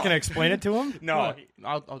 you're not gonna explain it to him? No.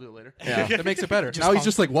 I'll do it later. Yeah. That makes it better. Now he's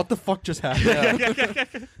just like, what the fuck just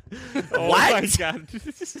happened? Oh What? my God.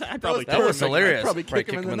 I'd probably That was hilarious. I'd probably Right,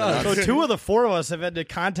 kick him in the nuts. So 2 of the 4 of us have had to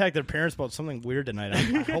contact their parents about something weird tonight. I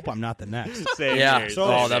hope I'm not the next. Same Yeah. here, So,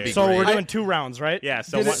 same that'd be here. so great. we're doing 2 rounds, right? Yeah,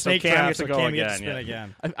 so Did one- it so snake Cam draft, gets to so go Cam gets to again, spin yeah.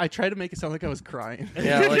 again. I tried to make it sound like I was crying.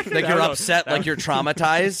 Yeah, like you're upset, like you're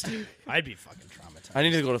traumatized. I'd be fucking traumatized. I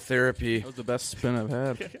need to go to therapy. That was the best spin I've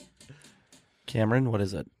had. Cameron, what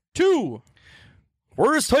is it? 2.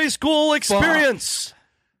 Worst high school experience.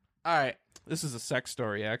 All right. This is a sex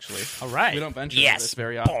story, actually. All right. We don't venture into this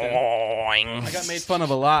very often. Boing. I got made fun of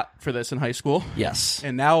a lot for this in high school. Yes.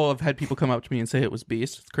 And now I've had people come up to me and say it was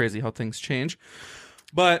Beast. It's crazy how things change.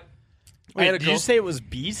 But I had Wait, a did girl- you say it was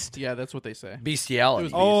Beast? Yeah, that's what they say. Bestiality.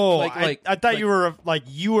 It was- Oh, Like- I thought you were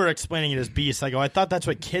you were explaining it as Beast. I go, I thought that's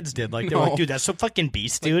what kids did. Like they were No. like, dude, that's so fucking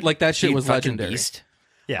Beast, dude. Like that shit You was fucking legendary. beast.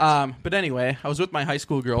 yeah. But anyway, I was with my high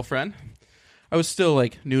school girlfriend. I was still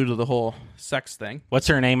like new to the whole sex thing. What's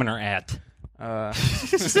her name and her at?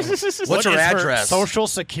 What's What her is address? social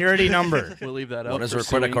security number? We'll leave that out. What is for her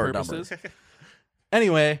credit suing card purposes.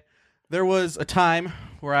 Anyway, there was a time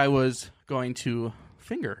where I was going to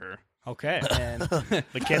finger her. Okay. And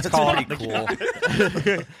The kids call it Cool.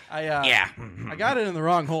 I got it in the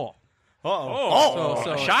wrong hole. Oh,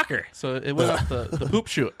 So- shocker. So it went up the poop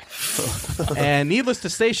chute. And needless to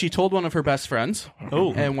say, she told one of her best friends.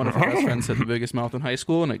 Oh. And one of her best friends had the biggest mouth in high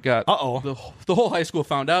school, and it got the whole high school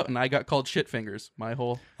found out, and I got called shit fingers my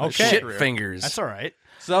whole Okay. Shit career. fingers. That's all right.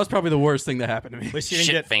 So that was probably the worst thing that happened to me. At least you didn't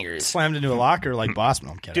Shit get fingers. slammed into a locker like Boss.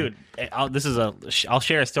 No, I'm kidding. Dude, I'll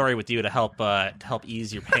share a story with you to help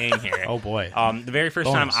ease your pain here. Oh, boy. The very first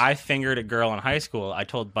Bonus. time I fingered a girl in high school, I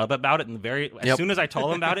told Bubba about it, and as soon as I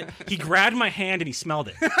told him about it, he grabbed my hand and he smelled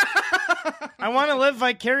it. I want to live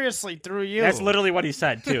vicariously through you. That's literally what he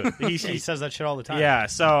said too. he says that shit all the time. Yeah.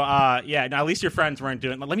 So yeah. Now at least your friends weren't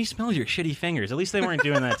doing. Let me smell your shitty fingers. At least they weren't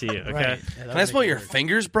doing that to you. Okay. Right. Yeah, Can I smell your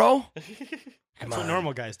fingers, bro? That's what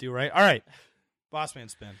normal guys do, right? All right. Boss man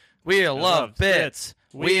spin. Wheel of Bits.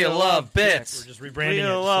 Wheel of We're Bits. just rebranding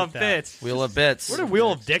Wheel it. of Sit down. bits. Wheel of Bits. Where did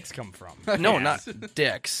Wheel of Dicks come from? No, not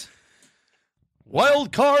dicks.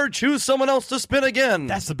 Wild card, choose someone else to spin again.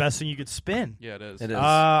 That's the best thing you could spin. Yeah, it is. It is.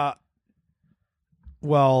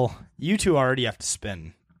 Well, you two already have to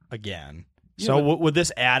spin again. So would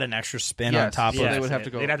this add an extra spin on top of so it? they would have to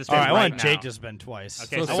go. They'd have to All spin right, I want right Jake now. to spin twice.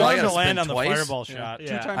 Okay, I so want I him to gotta land on spin the twice? fireball shot. Two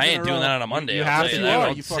times I in ain't a doing row. that on a Monday. You I'll have say to. that. You I'll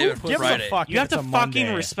are. You save it fucking- for Give a Friday. fuck. You have if it's to a fucking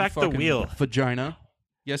Monday. respect the Fucking wheel. Vagina.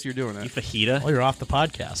 Yes, you're doing You it. fajita. Oh, you're off the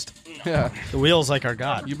podcast. Yeah, The wheel's like our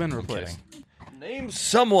god. you've been replaced. Name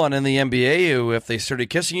someone in the NBA who, if they started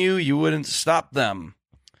kissing you, you wouldn't stop them.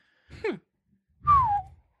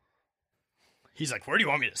 He's like, where do you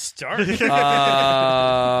want me to start?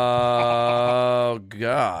 Oh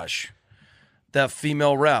gosh, that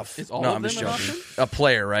female ref. Is all no, of I'm them just an joking. option? A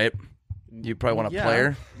player, right? You probably want a Yeah.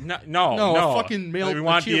 player. No, No, a fucking male We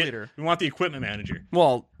want cheerleader. we want the equipment manager.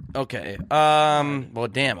 Well, okay. Well,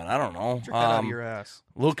 damn it, I don't know. Get your head out of your ass.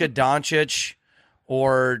 Luka Doncic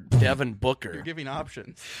or Devin Booker. You're giving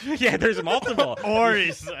options. Yeah, there's multiple. Or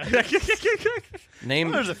he's.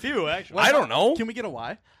 Name. There's a few actually. I don't know. Can we get a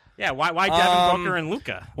why? Yeah, why Devin Booker and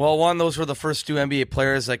Luka? Well, one, those were the first two NBA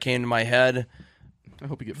players that came to my head. I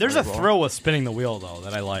hope you get. There's a Fireball. thrill with spinning the wheel though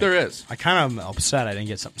that I like. There is. I kind of am upset I didn't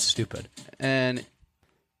get something stupid. And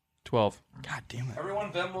 12. God damn it.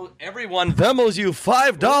 Everyone Venmos you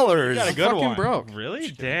 $5. You got a good Fucking one. broke. Really?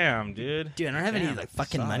 Damn, dude. Dude, I don't have any like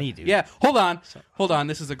fucking money, dude. Yeah, hold on.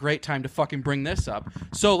 This is a great time to fucking bring this up.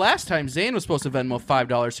 So last time Zane was supposed to Venmo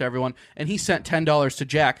 $5 to everyone, and he sent $10 to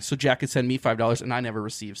Jack, so Jack could send me $5, and I never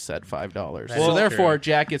received said $5. So Well, therefore, true.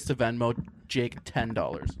 Jack gets to Venmo Jake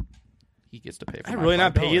 $10. He gets to pay for. I my really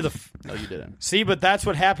not pay $5. you the. No, you didn't. See, but that's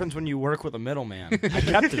what happens when you work with a middleman. I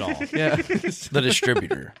kept it all. Yeah, The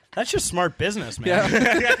distributor. That's just smart business, man.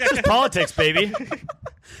 yeah. It's just politics, baby.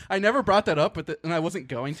 I never brought that up, and I wasn't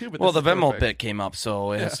going to. But Well, this the is Venmo perfect. bit came up,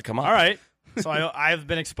 so it has to come up. All right. So I've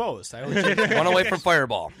been exposed. I One away from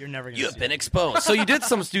Fireball. You're never gonna You see have been it. exposed. So you did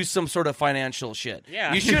do some sort of financial shit.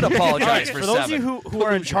 Yeah. You should apologize For for those seven. of you who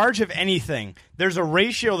are in charge of anything, there's a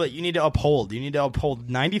ratio that you need to uphold. You need to uphold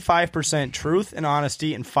 95% truth and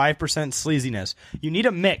honesty and 5% sleaziness. You need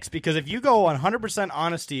a mix because if you go 100%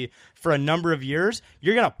 honesty for a number of years,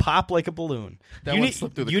 you're going to pop like a balloon. That you one need,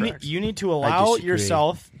 slipped through the you cracks. Need, you need to allow disagree.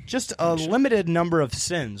 yourself just a limited number of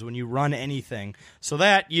sins when you run anything so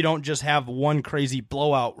that you don't just have one crazy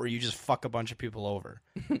blowout where you just fuck a bunch of people over.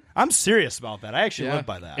 I'm serious about that. I actually Yeah. live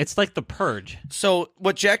by that. It's like the purge. So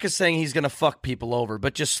what Jack is saying, he's going to fuck people over,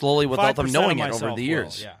 but just slowly without them 5% knowing of it over myself the will,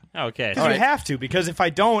 years. yeah. Okay. Because you have to. Because if I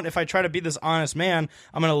try to be this honest man,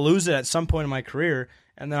 I'm going to lose it at some point in my career,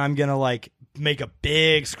 and then I'm going to like make a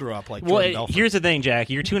big screw up. Like Jordan Belfort. Here's the thing, Jack.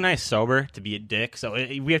 You're too nice sober to be a dick, so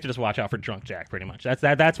we have to just watch out for drunk Jack. Pretty much. That's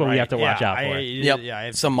what we Right. have to watch out for. Yep. Yeah, I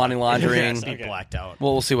have Some money laundering. Be blacked out.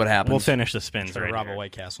 Well, we'll see what happens. We'll finish the spins Try to right rob here. a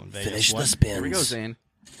White Castle in Vegas. Finish What? the spins. Here we go, Zane.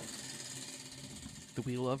 The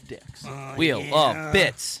wheel of dicks. Wheel of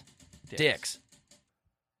bits. Dicks.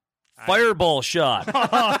 Fireball shot.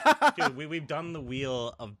 Dude, we've done the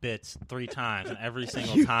wheel of bits 3 times, and every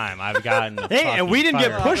single time I've gotten. The Hey, and we didn't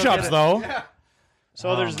get fucking push-ups though. So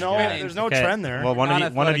Oh there's my no God. there's no Okay, trend there. Well, one of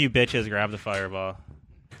Non-athletic. you bitches grab the fireball.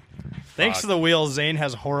 Thanks to the wheel, Zane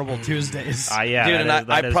has horrible Tuesdays. Yeah, Dude, that and is-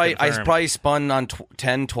 that is I confirmed. probably spun on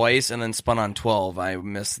 10 twice and then spun on 12. I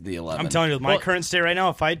missed the 11. I'm telling you, with my current state right now,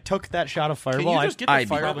 if I took that shot of Fireball, you just get the I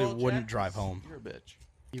Fireball, probably wouldn't Jack? drive home. You're a bitch.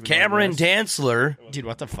 Even Cameron though it Dantzler. Dude,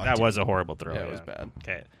 what the fuck? That dude? was a horrible throw. Yeah, it was bad.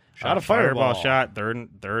 Okay, Shot a fireball. shot.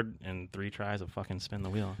 Third, and 3 tries of fucking spin the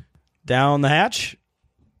wheel. Down the hatch.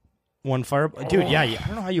 One fireball. Dude, yeah, I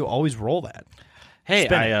don't know how you always roll that. Hey,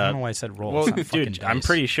 Spin it. I don't know why I said roll. Well, It's not fucking dude, I'm dice.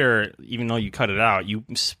 pretty sure. Even though you cut it out, you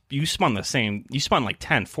spun the same. You spun like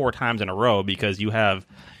 4 times in a row because you're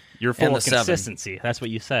full And of the 7. consistency. That's what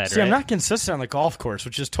you said. See, right? I'm not consistent on the golf course,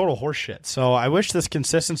 which is total horseshit. So I wish this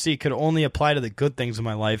consistency could only apply to the good things in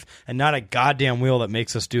my life and not a goddamn wheel that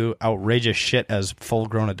makes us do outrageous shit as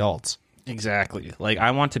full-grown adults. Exactly. Like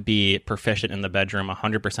I want to be proficient in the bedroom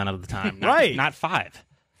 100% of the time. Right. Not 5.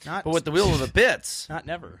 Not, But with the wheel of the bits, not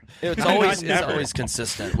never. it's always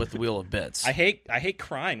consistent with the wheel of bits. I hate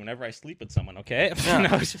crying whenever I sleep with someone. Okay. Yeah.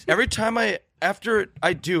 No, it's just- Every time after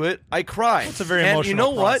I do it, I cry. It's a very and emotional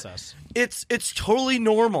you know process. what? It's totally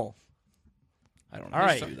normal. I don't know. All how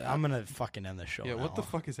to right, do that. I'm gonna fucking end the show. Yeah, now. what the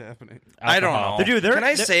fuck is happening? I don't alcohol. know. Dude, Can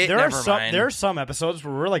I say it? there are Never some mind. there are some episodes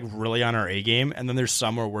where we're like really on our A game, and then there's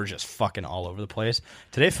some where we're just fucking all over the place.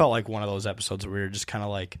 Today felt like one of those episodes where we were just kind of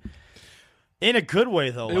like, in a good way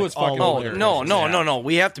though. It like, was all fucking over Oh, the hilarious. place. no.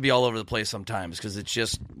 We have to be all over the place sometimes because it's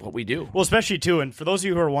just what we do. Well, especially too, and for those of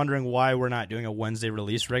you who are wondering why we're not doing a Wednesday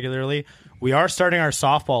release regularly, we are starting our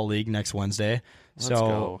softball league next Wednesday. So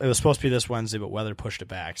go. it was supposed to be this Wednesday, but weather pushed it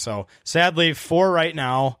back. So sadly, for right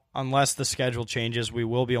now, unless the schedule changes, we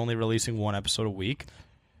will be only releasing one episode a week.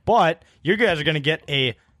 But you guys are going to get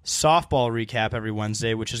a softball recap every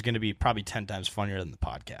Wednesday, which is going to be probably 10 times funnier than the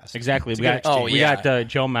podcast. Exactly. We got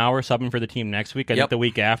Joe Mauer subbing for the team next week. I think the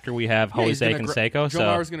week after we have Jose Canseco. Joe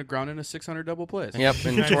Mauer's going to ground into 600 double plays. Yep,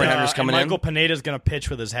 and Torrey Hunter's coming in. Michael Pineda's going to pitch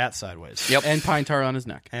with his hat sideways. Yep. And pine tar on his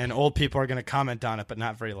neck. And old people are going to comment on it, but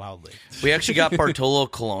not very loudly. We actually got Bartolo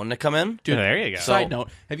Colon to come in. Dude, there you go. Side note,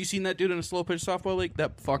 have you seen that dude in a slow pitch softball league?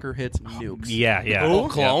 That fucker hits nukes. Yeah. Oh,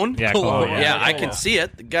 Cologne? Yeah, Cologne. Yeah, I can see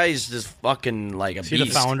it. The guy's just fucking like a Is he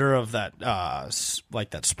beast. the founder of that,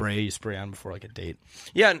 like that spray you spray on before like a date?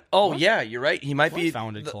 Yeah. Yeah, you're right. He might be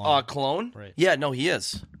founded Cologne. Cologne? Right. Yeah, no, he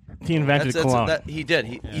is. He invented Cologne. He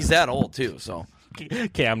did. He's that old too. So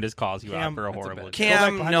Cam just calls you out for a horrible joke.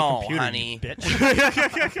 Cam, no, honey. You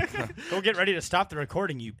bitch. Go get ready to stop the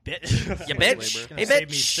recording, you bitch. You bitch. Hey, Save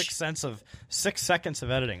me bitch. 6 seconds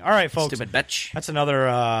of editing. All right, folks. Stupid bitch. That's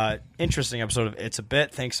another interesting episode of It's a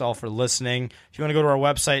Bit. Thanks all for listening. If you want to go to our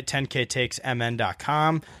website,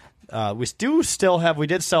 10ktakesmn.com. We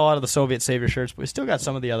did sell out of the Soviet Savior shirts, but we still got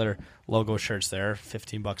some of the other logo shirts there.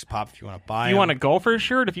 $15 a pop if you want to buy them. If you want a Gopher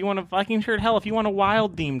shirt, if you want a Viking shirt, hell, if you want a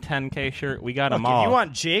Wild Theme 10K shirt, we got them all. If you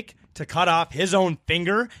want Jake to cut off his own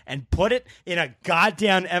finger and put it in a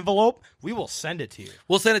goddamn envelope, we will send it to you.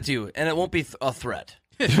 We'll send it to you, and it won't be a threat.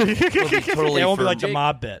 It'll be totally it won't be for like the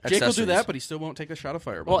mob bit. Jake will do that, but he still won't take a shot of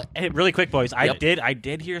Fireball. Well, hey, really quick, boys. Yep. I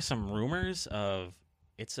did hear some rumors of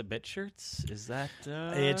It's a Bit shirts. Is that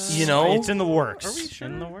it's it's in the works. Are we sure?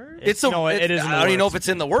 In the works? It is. In the I don't even know if it's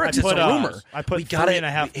in the works. It's a rumor. I put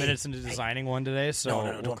 3.5 minutes into designing one today.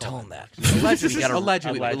 So no, don't tell him that. Allegedly.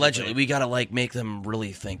 Allegedly, we gotta like make them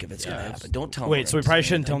really think if it's gonna happen. Don't tell them. Wait, so we probably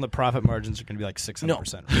shouldn't tell them the profit margins are going to be like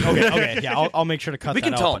 600%. Okay, yeah, I'll make sure to cut that out.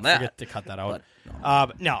 We can tell them that. Forget to cut that out.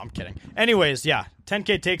 But no, I'm kidding. Anyways, yeah,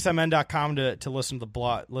 10ktakesmn.com to listen to the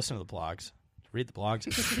blogs. Read the blogs.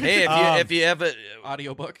 Hey, if you have a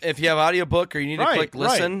audiobook, or you need to click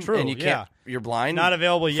listen, and you can't, you're blind. Not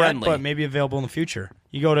available yet, but maybe available in the future.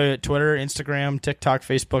 You go to Twitter, Instagram, TikTok,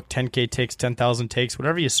 Facebook, 10K takes, 10,000 takes,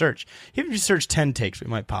 whatever you search. Even if you search 10 takes, we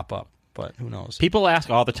might pop up. But who knows? People ask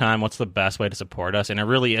all the time, what's the best way to support us? And it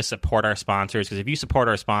really is support our sponsors, because if you support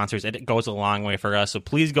our sponsors, it goes a long way for us. So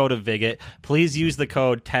please go to Viget. Please use the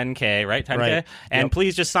code 10K, right? 10K? Right. And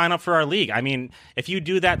please just sign up for our league. I mean, if you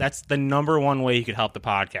do that, that's the number one way you could help the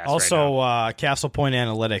podcast. Also, right Castle Point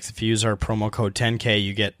Analytics, if you use our promo code 10K,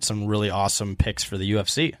 you get some really awesome picks for the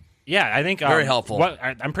UFC. Yeah, I think very helpful.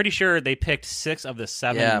 I'm pretty sure they picked 6 of the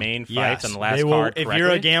 7 main fights on the last card. If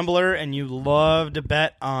you're a gambler and you love to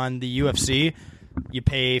bet on the UFC, you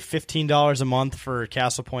pay $15 a month for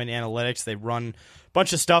Castle Point Analytics. They run a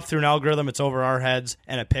bunch of stuff through an algorithm. It's over our heads,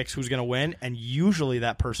 and it picks who's going to win, and usually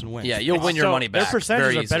that person wins. Yeah, you'll win your money back. Their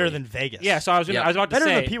percentages very are better easily. than Vegas. Yeah, so I was about to say better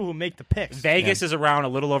than people who make the picks. Vegas is around a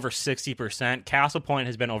little over 60%. Castle Point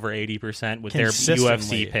has been over 80% with their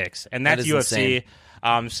Consistently. UFC picks, and that's That is UFC. insane.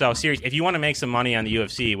 So serious, if you want to make some money on the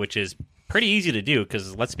UFC, which is pretty easy to do,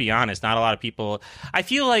 because let's be honest, not a lot of people. I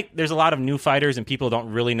feel like there's a lot of new fighters and people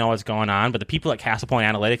don't really know what's going on, but the people at Castle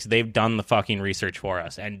Point Analytics, they've done the fucking research for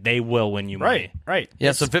us, and they will win you money. Right.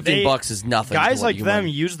 Yeah, so $15 is nothing. Guys to what like you them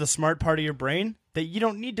win. use the smart part of your brain that you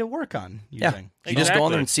don't need to work on using. You just go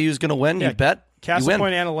on there and see who's going to win. You bet. Castle you win.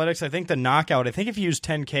 Point Analytics, I think the knockout, I think if you use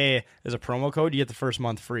 10K as a promo code, you get the first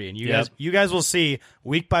month free. And you guys will see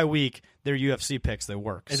week by week their UFC picks. They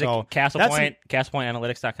work. Is it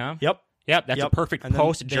CastlePointAnalytics.com? Yep. That's a perfect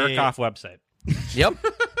post jerk off website. Yep.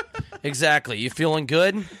 Exactly. You feeling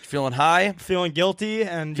good? Feeling high? Feeling guilty?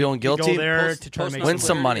 And feeling guilty? Go there to try to make win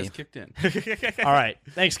some money. Kicked in. All right.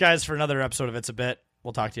 Thanks, guys, for another episode of It's a Bit.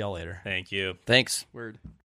 We'll talk to y'all later. Thank you. Thanks. Word.